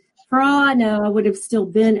 And for all I know, I would have still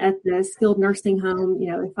been at the skilled nursing home,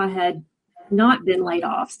 if I had not been laid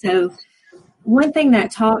off. So one thing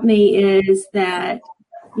that taught me is that,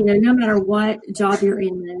 no matter what job you're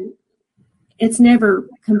in, it's never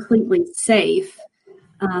completely safe.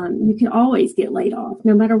 You can always get laid off,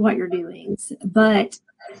 no matter what you're doing. But,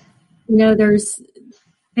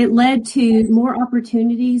 it led to more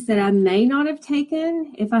opportunities that I may not have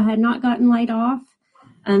taken if I had not gotten laid off.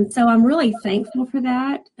 So I'm really thankful for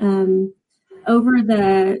that. Over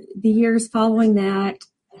the years following that,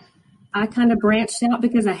 I kind of branched out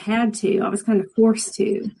because I had to. I was kind of forced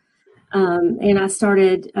to. And I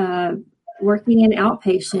started working in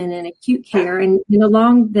outpatient and acute care. And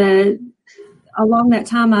along that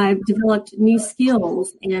time, I developed new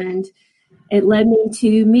skills, and it led me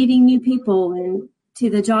to meeting new people and to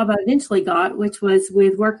the job I eventually got, which was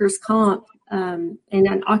with workers' comp in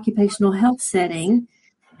an occupational health setting.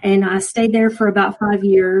 And I stayed there for about 5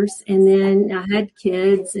 years, and then I had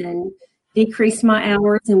kids and decreased my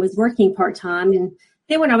hours and was working part-time. And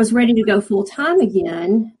then when I was ready to go full-time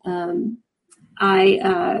again,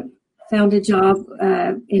 I found a job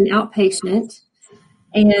in outpatient.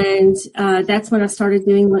 And that's when I started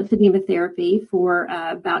doing lymphedema therapy for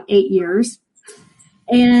about 8 years.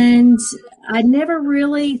 And I never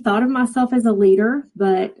really thought of myself as a leader,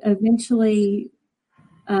 but eventually,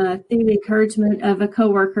 through the encouragement of a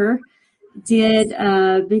coworker, did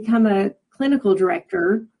become a clinical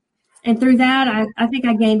director. And through that, I think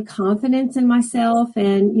I gained confidence in myself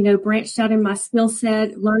and, branched out in my skill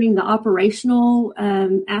set, learning the operational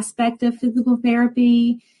aspect of physical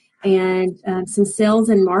therapy and some sales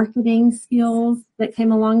and marketing skills that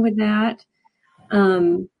came along with that.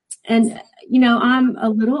 I'm a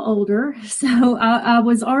little older, so I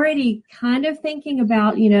was already kind of thinking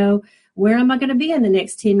about, where am I going to be in the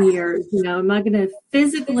next 10 years? Am I going to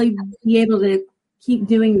physically be able to keep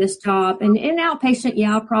doing this job? And in outpatient,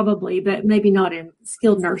 yeah, probably, but maybe not in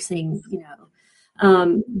skilled nursing,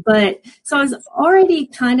 But so I was already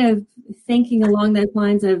kind of thinking along those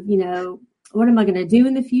lines of, what am I going to do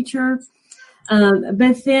in the future?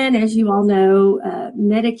 But then, as you all know,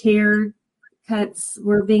 Medicare cuts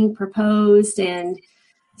were being proposed. And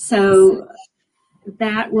so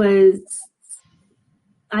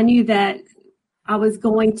I knew that I was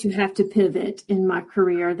going to have to pivot in my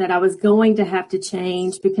career, that I was going to have to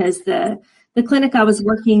change because the clinic I was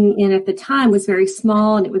working in at the time was very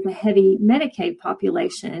small and it was a heavy Medicaid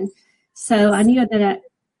population. So I knew that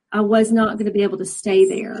I was not going to be able to stay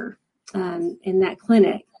there in that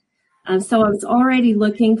clinic. So I was already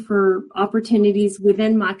looking for opportunities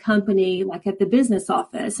within my company, like at the business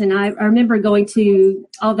office. And I remember going to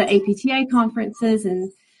all the APTA conferences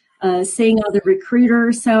and seeing all the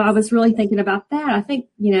recruiters. So I was really thinking about that. I think,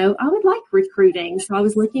 I would like recruiting. So I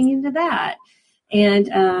was looking into that.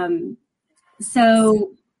 And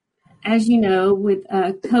so, as you know, with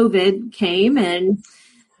COVID came and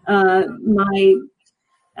my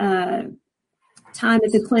time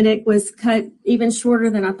at the clinic was cut even shorter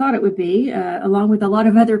than I thought it would be, along with a lot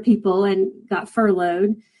of other people, and got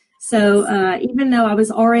furloughed. So even though I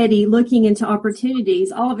was already looking into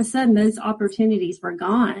opportunities, all of a sudden those opportunities were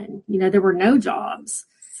gone. There were no jobs.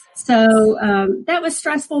 So that was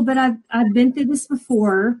stressful, but I've been through this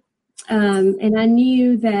before, and I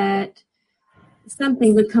knew that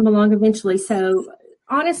something would come along eventually. So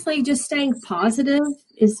honestly, just staying positive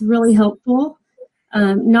is really helpful.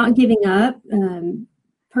 Not giving up,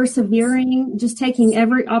 persevering, just taking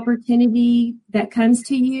every opportunity that comes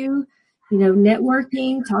to you,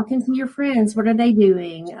 networking, talking to your friends. What are they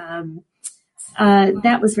doing?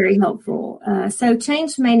 That was very helpful. So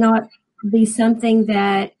change may not be something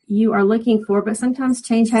that you are looking for, but sometimes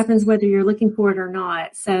change happens whether you're looking for it or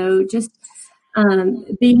not. So just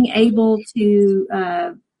being able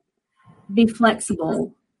to be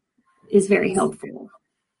flexible is very helpful.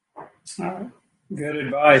 All right. Good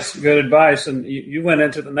advice. And you went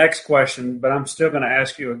into the next question, but I'm still going to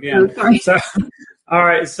ask you again. Oh, sorry. So, all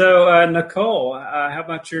right. So, Nicole, how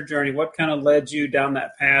about your journey? What kind of led you down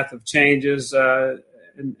that path of changes?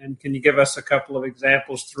 And can you give us a couple of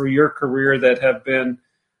examples through your career that have been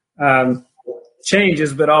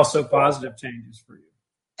changes, but also positive changes for you?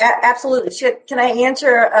 Absolutely. Can I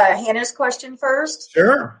answer Hannah's question first?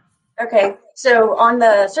 Sure. Okay, so on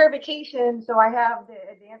the certification, so I have the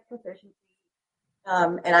advanced proficiency,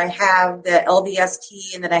 and I have the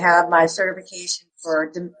LVST, and then I have my certification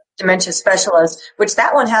for dementia specialist, which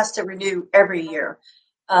that one has to renew every year.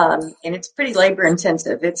 And it's pretty labor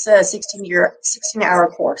intensive. It's a 16-hour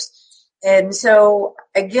course. And so,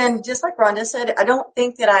 again, just like Rhonda said, I don't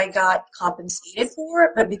think that I got compensated for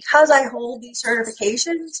it, but because I hold these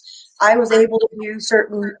certifications, I was able to do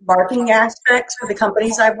certain marketing aspects for the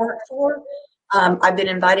companies I've worked for. I've been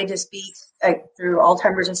invited to speak through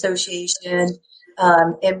Alzheimer's Association,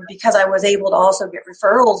 and because I was able to also get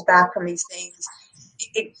referrals back from these things,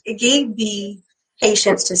 it gave me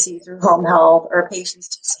patients to see through home health, or patients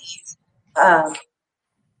to see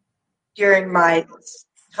during my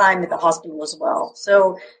time at the hospital as well.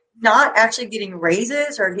 So not actually getting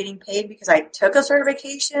raises or getting paid because I took a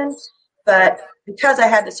certification, but because I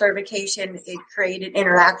had the certification, it created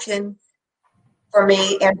interaction for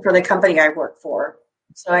me and for the company I work for.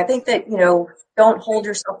 So I think that, don't hold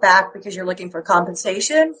yourself back because you're looking for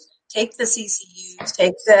compensation. Take the CCUs,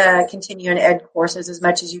 take the continuing ed courses as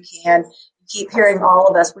much as you can. Keep hearing all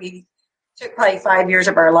of us. We took probably 5 years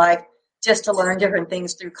of our life just to learn different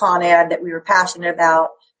things through Con Ed that we were passionate about,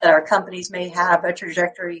 that our companies may have a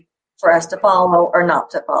trajectory for us to follow or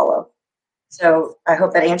not to follow. So I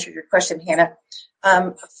hope that answered your question, Hannah.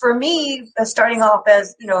 For me, starting off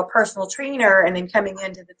as, a personal trainer and then coming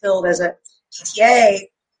into the field as a PTA,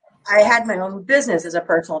 I had my own business as a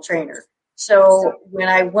personal trainer. So when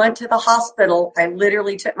I went to the hospital, I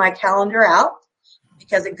literally took my calendar out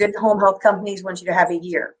because the good home health companies want you to have a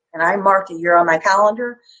year. And I marked a year on my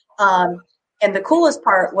calendar. And the coolest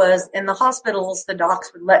part was in the hospitals, the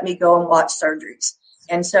docs would let me go and watch surgeries.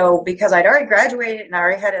 And so because I'd already graduated and I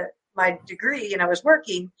already had my degree and I was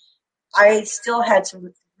working, I still had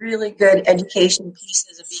some really good education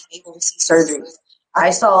pieces of being able to see surgeries.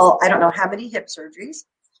 I saw, I don't know how many hip surgeries.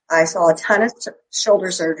 I saw a ton of shoulder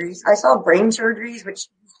surgeries. I saw brain surgeries, which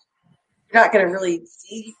you're not going to really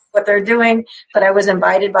see what they're doing, but I was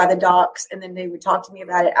invited by the docs and then they would talk to me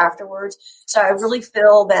about it afterwards. So I really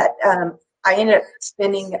feel that I ended up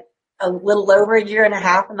spending a little over a year and a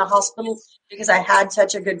half in the hospital because I had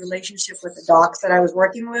such a good relationship with the docs that I was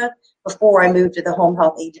working with before I moved to the home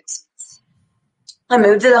health agency. I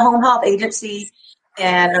moved to the home health agency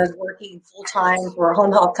and I was working full time for a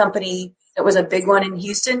home health company that was a big one in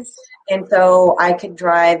Houston. And so I could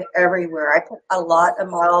drive everywhere. I put a lot of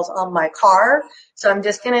miles on my car. So I'm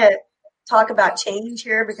just going to talk about change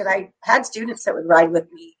here because I had students that would ride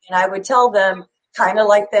with me and I would tell them, kind of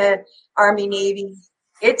like the Army, Navy,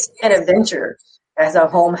 it's an adventure as a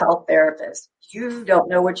home health therapist. You don't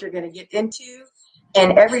know what you're going to get into,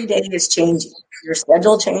 and every day is changing. Your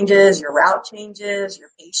schedule changes, your route changes, your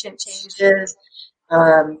patient changes.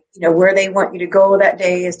 Where they want you to go that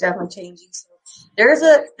day is definitely changing. So there's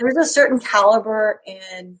a certain caliber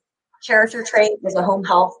and character trait as a home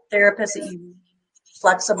health therapist that you need to be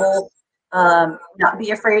flexible, not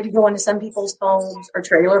be afraid to go into some people's homes or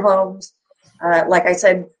trailer homes. Like I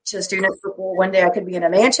said to students before, one day I could be in a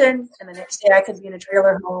mansion and the next day I could be in a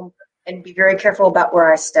trailer home, and be very careful about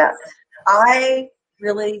where I step. I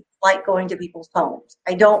really like going to people's homes.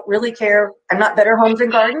 I don't really care. I'm not Better Homes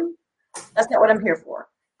and Garden. That's not what I'm here for.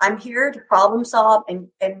 I'm here to problem solve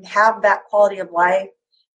and have that quality of life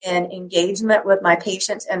and engagement with my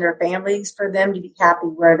patients and their families for them to be happy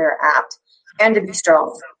where they're at and to be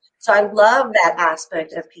strong. So I love that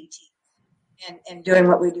aspect of PT. And doing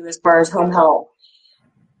what we do as far as home health.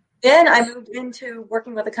 Then I moved into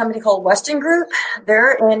working with a company called Weston Group.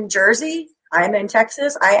 They're in Jersey. I'm in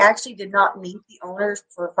Texas. I actually did not meet the owners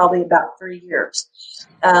for probably about 3 years.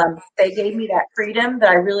 They gave me that freedom that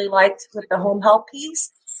I really liked with the home health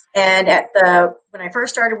piece. And when I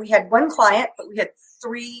first started, we had one client, but we had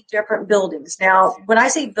 3 different buildings. Now, when I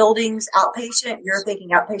say buildings, outpatient, you're thinking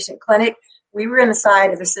outpatient clinic. We were in the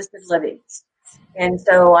side of assisted living. And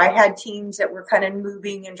so I had teams that were kind of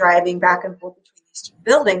moving and driving back and forth between these 2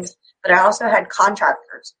 buildings, but I also had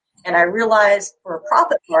contractors. And I realized for a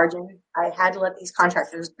profit margin, I had to let these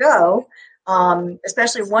contractors go.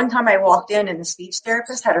 Especially one time I walked in and the speech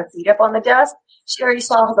therapist had her feet up on the desk. She already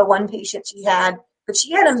saw the one patient she had, but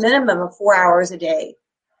she had a minimum of 4 hours a day.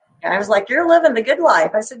 And I was like, you're living the good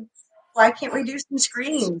life. I said, why can't we do some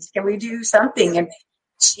screens? Can we do something? And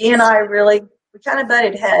she and I we kind of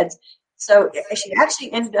butted heads. So she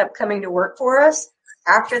actually ended up coming to work for us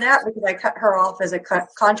after that because I cut her off as a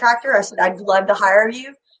contractor. I said, I'd love to hire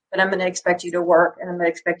you, but I'm going to expect you to work and I'm going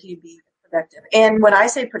to expect you to be productive. And when I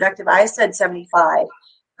say productive, I said 75%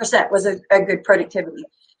 was a good productivity.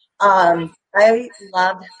 I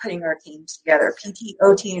loved putting our teams together, PT,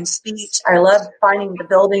 OT, and speech. I loved finding the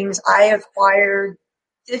buildings. I acquired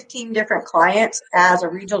 15 different clients as a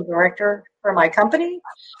regional director for my company.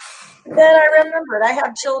 Then I remembered I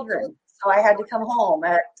have children, so I had to come home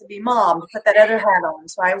to be mom, to put that other hat on.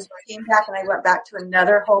 So I came back and I went back to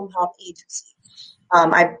another home health agency.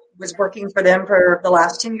 I was working for them for the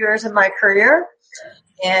last 10 years of my career.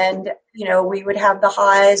 And, we would have the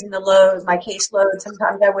highs and the lows, my caseload.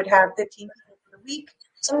 Sometimes I would have 15 people for the week.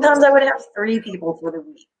 Sometimes I would have 3 people for the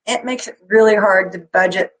week. It makes it really hard to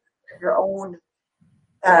budget your own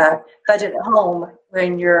budget at home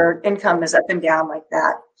when your income is up and down like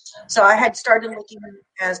that. So I had started looking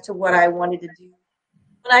as to what I wanted to do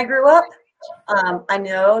when I grew up. I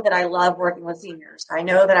know that I love working with seniors. I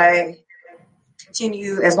know that I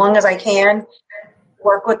continue as long as I can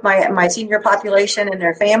work with my senior population and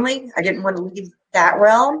their family. I didn't want to leave that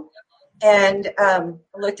realm. And I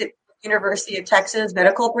looked at University of Texas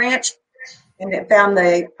Medical Branch and found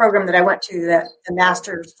the program that I went to, the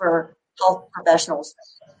Masters for Health Professionals.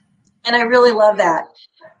 And I really love that.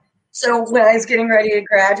 So when I was getting ready to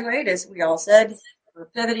graduate, as we all said, we're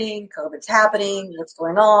pivoting, COVID's happening, what's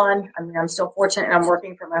going on? I mean, I'm still fortunate and I'm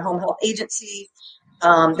working for my home health agency.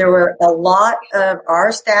 There were a lot of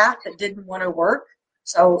our staff that didn't want to work.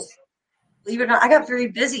 So believe it or not, I got very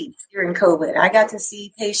busy during COVID. I got to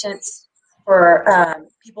see patients for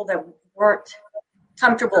people that weren't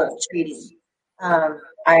comfortable treating.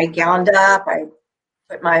 I gowned up, I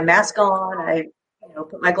put my mask on, I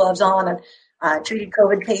put my gloves on and treated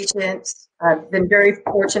COVID patients. I've been very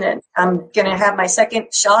fortunate. I'm going to have my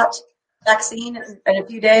second shot vaccine in a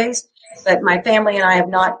few days, but my family and I have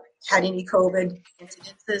not had any COVID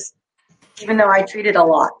incidences, even though I treated a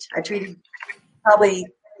lot. I treated probably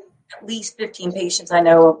at least 15 patients I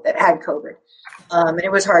know that had COVID. And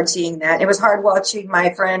it was hard seeing that. It was hard watching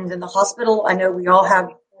my friends in the hospital. I know we all have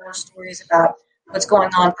horror stories about what's going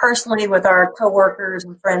on personally with our coworkers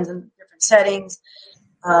and friends in different settings.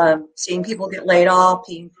 Seeing people get laid off,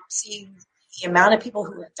 seeing the amount of people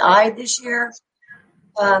who have died this year.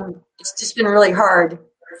 It's just been really hard.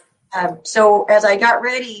 So as I got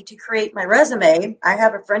ready to create my resume, I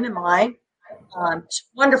have a friend of mine,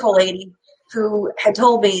 wonderful lady, who had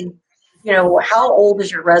told me, how old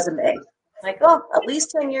is your resume? I'm like, oh, at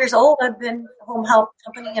least 10 years old. I've been a home health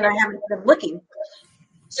company and I haven't been looking.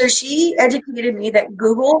 So she educated me that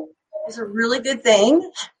Google is a really good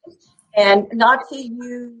thing and not to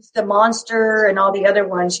use the Monster and all the other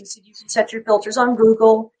ones. She said, you can set your filters on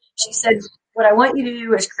Google. She said, what I want you to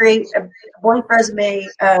do is create a blank resume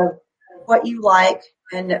of what you like.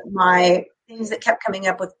 And my things that kept coming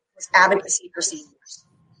up with was advocacy for seniors.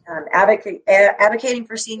 Advocating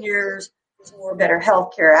for seniors for better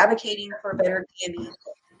health care, advocating for better DME,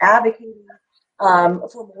 advocating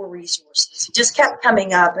for more resources. It just kept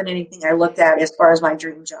coming up in anything I looked at as far as my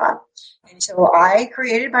dream job. And so I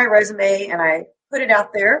created my resume and I put it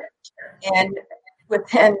out there. And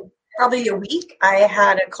within probably a week, I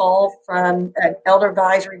had a call from an elder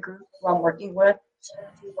advisory group who I'm working with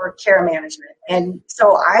for care management. And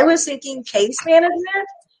so I was thinking case management.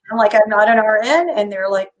 I'm like, I'm not an RN. And they're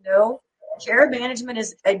like, no, care management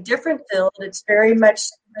is a different field. It's very much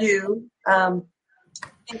new. And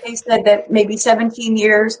they said that maybe 17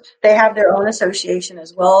 years, they have their own association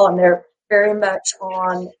as well. And they're very much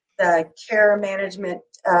on the care management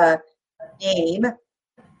name.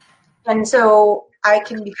 And so I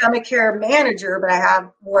can become a care manager, but I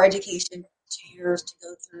have more education, 2 years to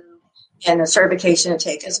go through and a certification to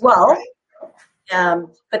take as well.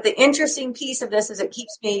 But the interesting piece of this is it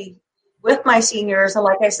keeps me with my seniors. And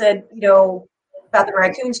like I said, about the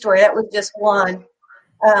raccoon story, that was just one.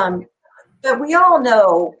 But we all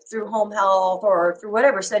know through home health or through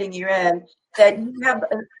whatever setting you're in that you have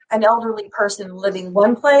an elderly person living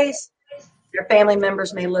one place. Your family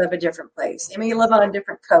members may live a different place. They may live on a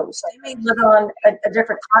different coast. They may live on a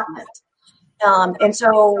different continent. And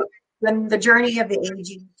so when the journey of the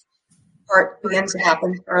aging part begins to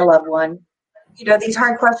happen for a loved one, these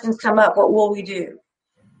hard questions come up. What will we do?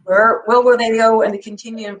 Where will they go in the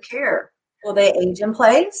continuum of care? Will they age in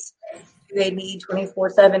place? Do they need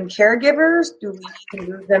 24/7 caregivers? Do we need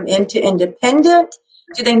to move them into independent?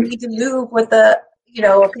 Do they need to move with a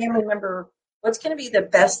family member? What's going to be the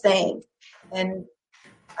best thing? And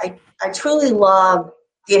I truly love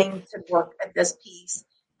getting to work at this piece.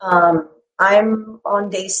 I'm on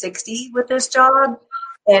day 60 with this job,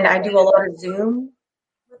 and I do a lot of Zoom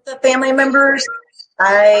with the family members.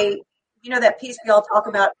 That piece we all talk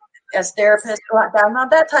about as therapists. I'm not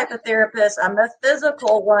that type of therapist. I'm a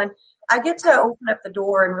physical one. I get to open up the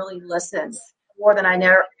door and really listen more than I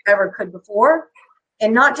ever could before.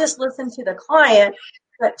 and not just listen to the client,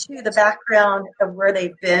 but to the background of where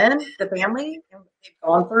they've been, the family, and what they've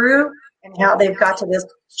gone through, and how they've got to this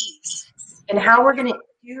piece, and how we're going to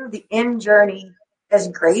do the end journey as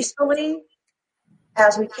gracefully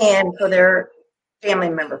as we can for their family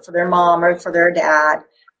member, for their mom or for their dad.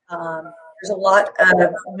 There's a lot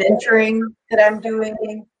of mentoring that I'm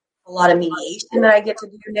doing, a lot of mediation that I get to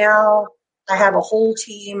do now. I have a whole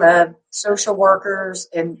team of social workers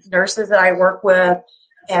and nurses that I work with,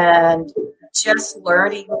 and just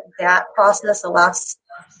learning that process the last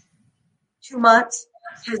 2 months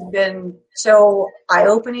has been so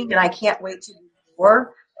eye-opening, and I can't wait to do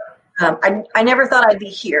more. I never thought I'd be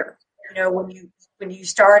here. You know, when you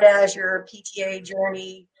start as your PTA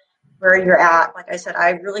journey, where you're at, like I said, I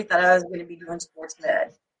really thought I was going to be doing sports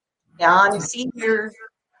med. Now I'm senior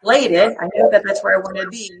related. I know that that's where I want to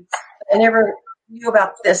be. But I never knew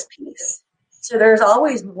about this piece. So there's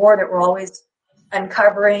always more that we're always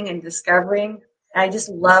uncovering and discovering. And I just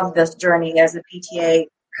love this journey as a PTA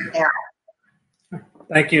now.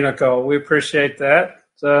 Thank you, Nicole. We appreciate that.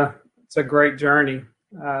 It's a great journey.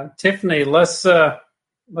 Tiffany, let's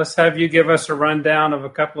have you give us a rundown of a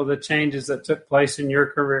couple of the changes that took place in your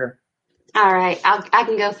career. All right. I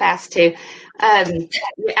can go fast too.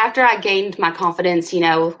 After I gained my confidence,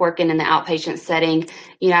 with working in the outpatient setting,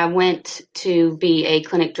 I went to be a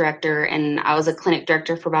clinic director, and I was a clinic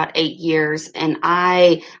director for about 8 years. And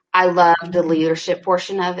I loved the leadership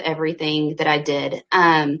portion of everything that I did.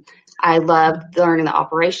 I loved learning the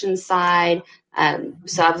operations side.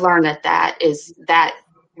 So I've learned that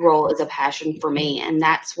role is a passion for me, and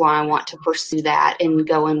that's why I want to pursue that and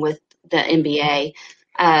go in with the MBA.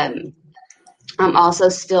 I'm also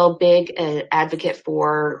still big advocate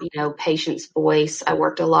for, patient's voice. I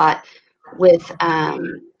worked a lot with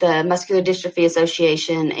the Muscular Dystrophy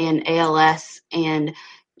Association and ALS, and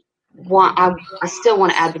I still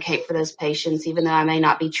want to advocate for those patients, even though I may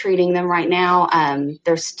not be treating them right now.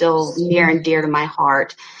 They're still near and dear to my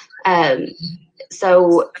heart.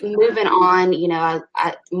 So moving on,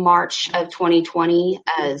 March of 2020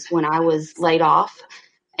 is when I was laid off,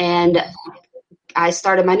 and I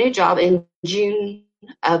started my new job in June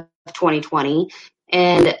of 2020.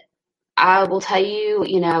 And I will tell you,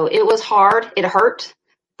 it was hard. It hurt,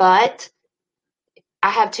 but I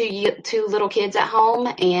have two little kids at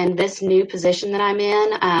home, and this new position that I'm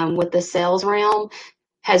in with the sales realm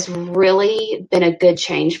has really been a good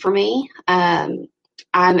change for me.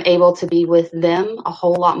 I'm able to be with them a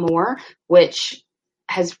whole lot more, which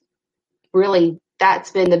has really,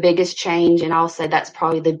 that's been the biggest change. And I'll say that's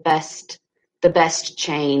probably the best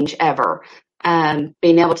change ever.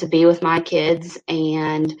 Being able to be with my kids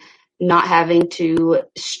and not having to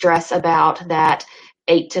stress about that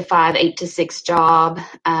 8 to 5, 8 to 6 job.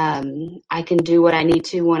 I can do what I need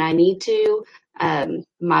to when I need to.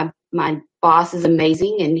 My boss is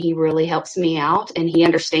amazing, and he really helps me out, and he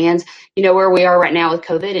understands, where we are right now with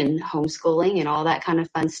COVID and homeschooling and all that kind of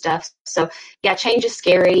fun stuff. So yeah, change is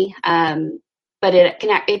scary, but it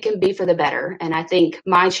can be for the better. And I think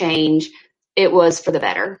my change, it was for the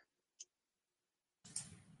better.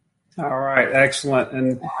 All right, excellent.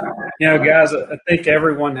 And guys, I think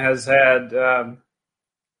everyone has had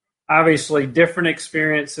obviously different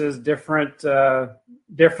experiences, different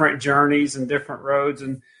journeys, and different roads.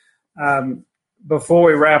 And before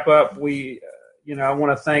we wrap up, I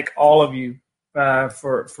want to thank all of you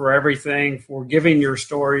for everything, for giving your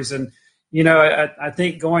stories. And I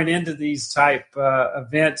think going into these type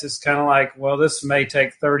events, it's kind of like, well, this may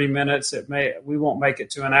take 30 minutes. We won't make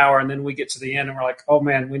it to an hour. And then we get to the end and we're like, oh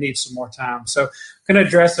man, we need some more time. So I'm going to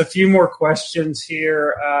address a few more questions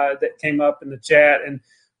here that came up in the chat. And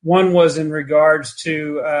one was in regards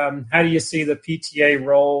to how do you see the PTA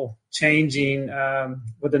role changing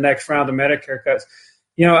with the next round of Medicare cuts?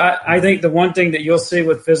 I think the one thing that you'll see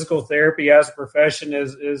with physical therapy as a profession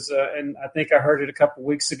is and I think I heard it a couple of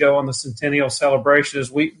weeks ago on the Centennial Celebration,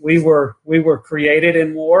 is we were created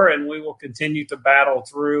in war, and we will continue to battle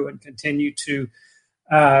through and continue to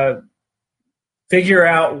figure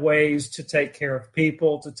out ways to take care of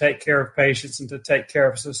people, to take care of patients, and to take care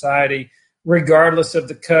of society, regardless of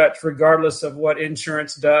the cuts, regardless of what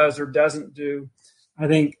insurance does or doesn't do. I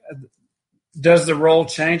think, does the role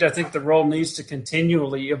change? I think the role needs to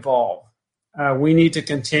continually evolve. We need to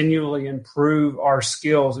continually improve our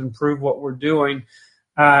skills, improve what we're doing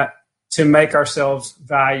to make ourselves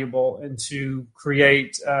valuable and to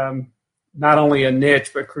create not only a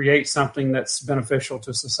niche, but create something that's beneficial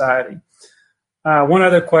to society. One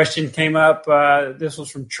other question came up. This was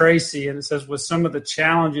from Tracy, and it says, with some of the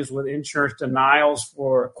challenges with insurance denials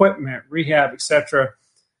for equipment, rehab, etc.,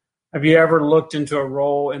 have you ever looked into a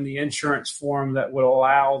role in the insurance form that would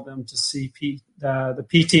allow them to see the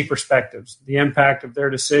PT perspectives, the impact of their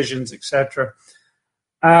decisions, et cetera?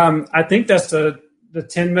 I think that's the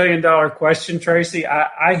 $10 million question, Tracy.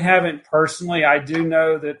 I haven't personally. I do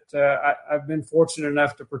know that I've been fortunate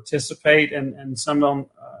enough to participate, and some of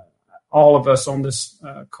all of us on this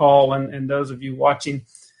call and those of you watching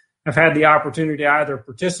have had the opportunity to either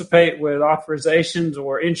participate with authorizations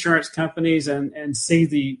or insurance companies and see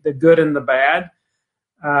the good and the bad.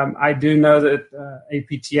 I do know that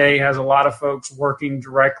APTA has a lot of folks working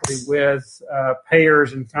directly with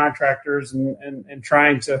payers and contractors and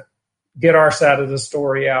trying to get our side of the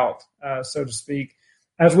story out, so to speak,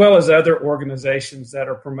 as well as other organizations that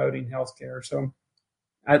are promoting healthcare. So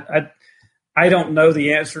I don't know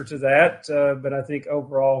the answer to that, but I think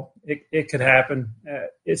overall it could happen.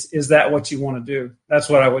 Is that what you want to do? That's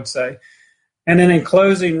what I would say. And then in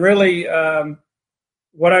closing, really,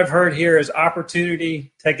 what I've heard here is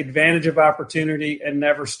opportunity, take advantage of opportunity, and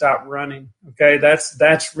never stop running. Okay,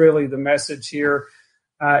 that's really the message here.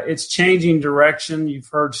 It's changing direction. You've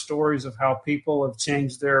heard stories of how people have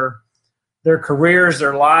changed their careers,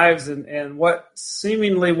 their lives, and what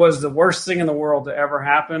seemingly was the worst thing in the world to ever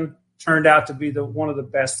happen turned out to be one of the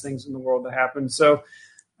best things in the world to happen. So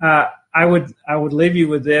I would leave you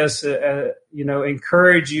with this,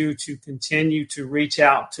 encourage you to continue to reach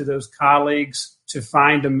out to those colleagues, to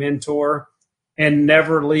find a mentor, and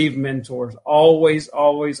never leave mentors. Always,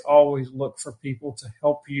 always, always look for people to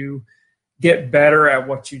help you get better at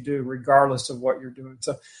what you do, regardless of what you're doing.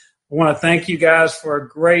 So I want to thank you guys for a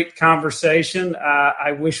great conversation.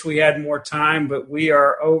 I wish we had more time, but we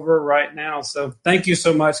are over right now. So thank you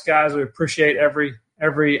so much, guys. We appreciate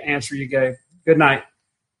every answer you gave. Good night.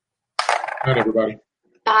 Good night, everybody.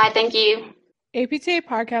 Bye. Thank you. APTA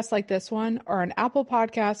podcasts like this one are on Apple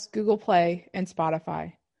Podcasts, Google Play, and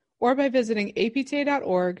Spotify, or by visiting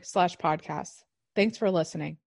apta.org/podcasts. Thanks for listening.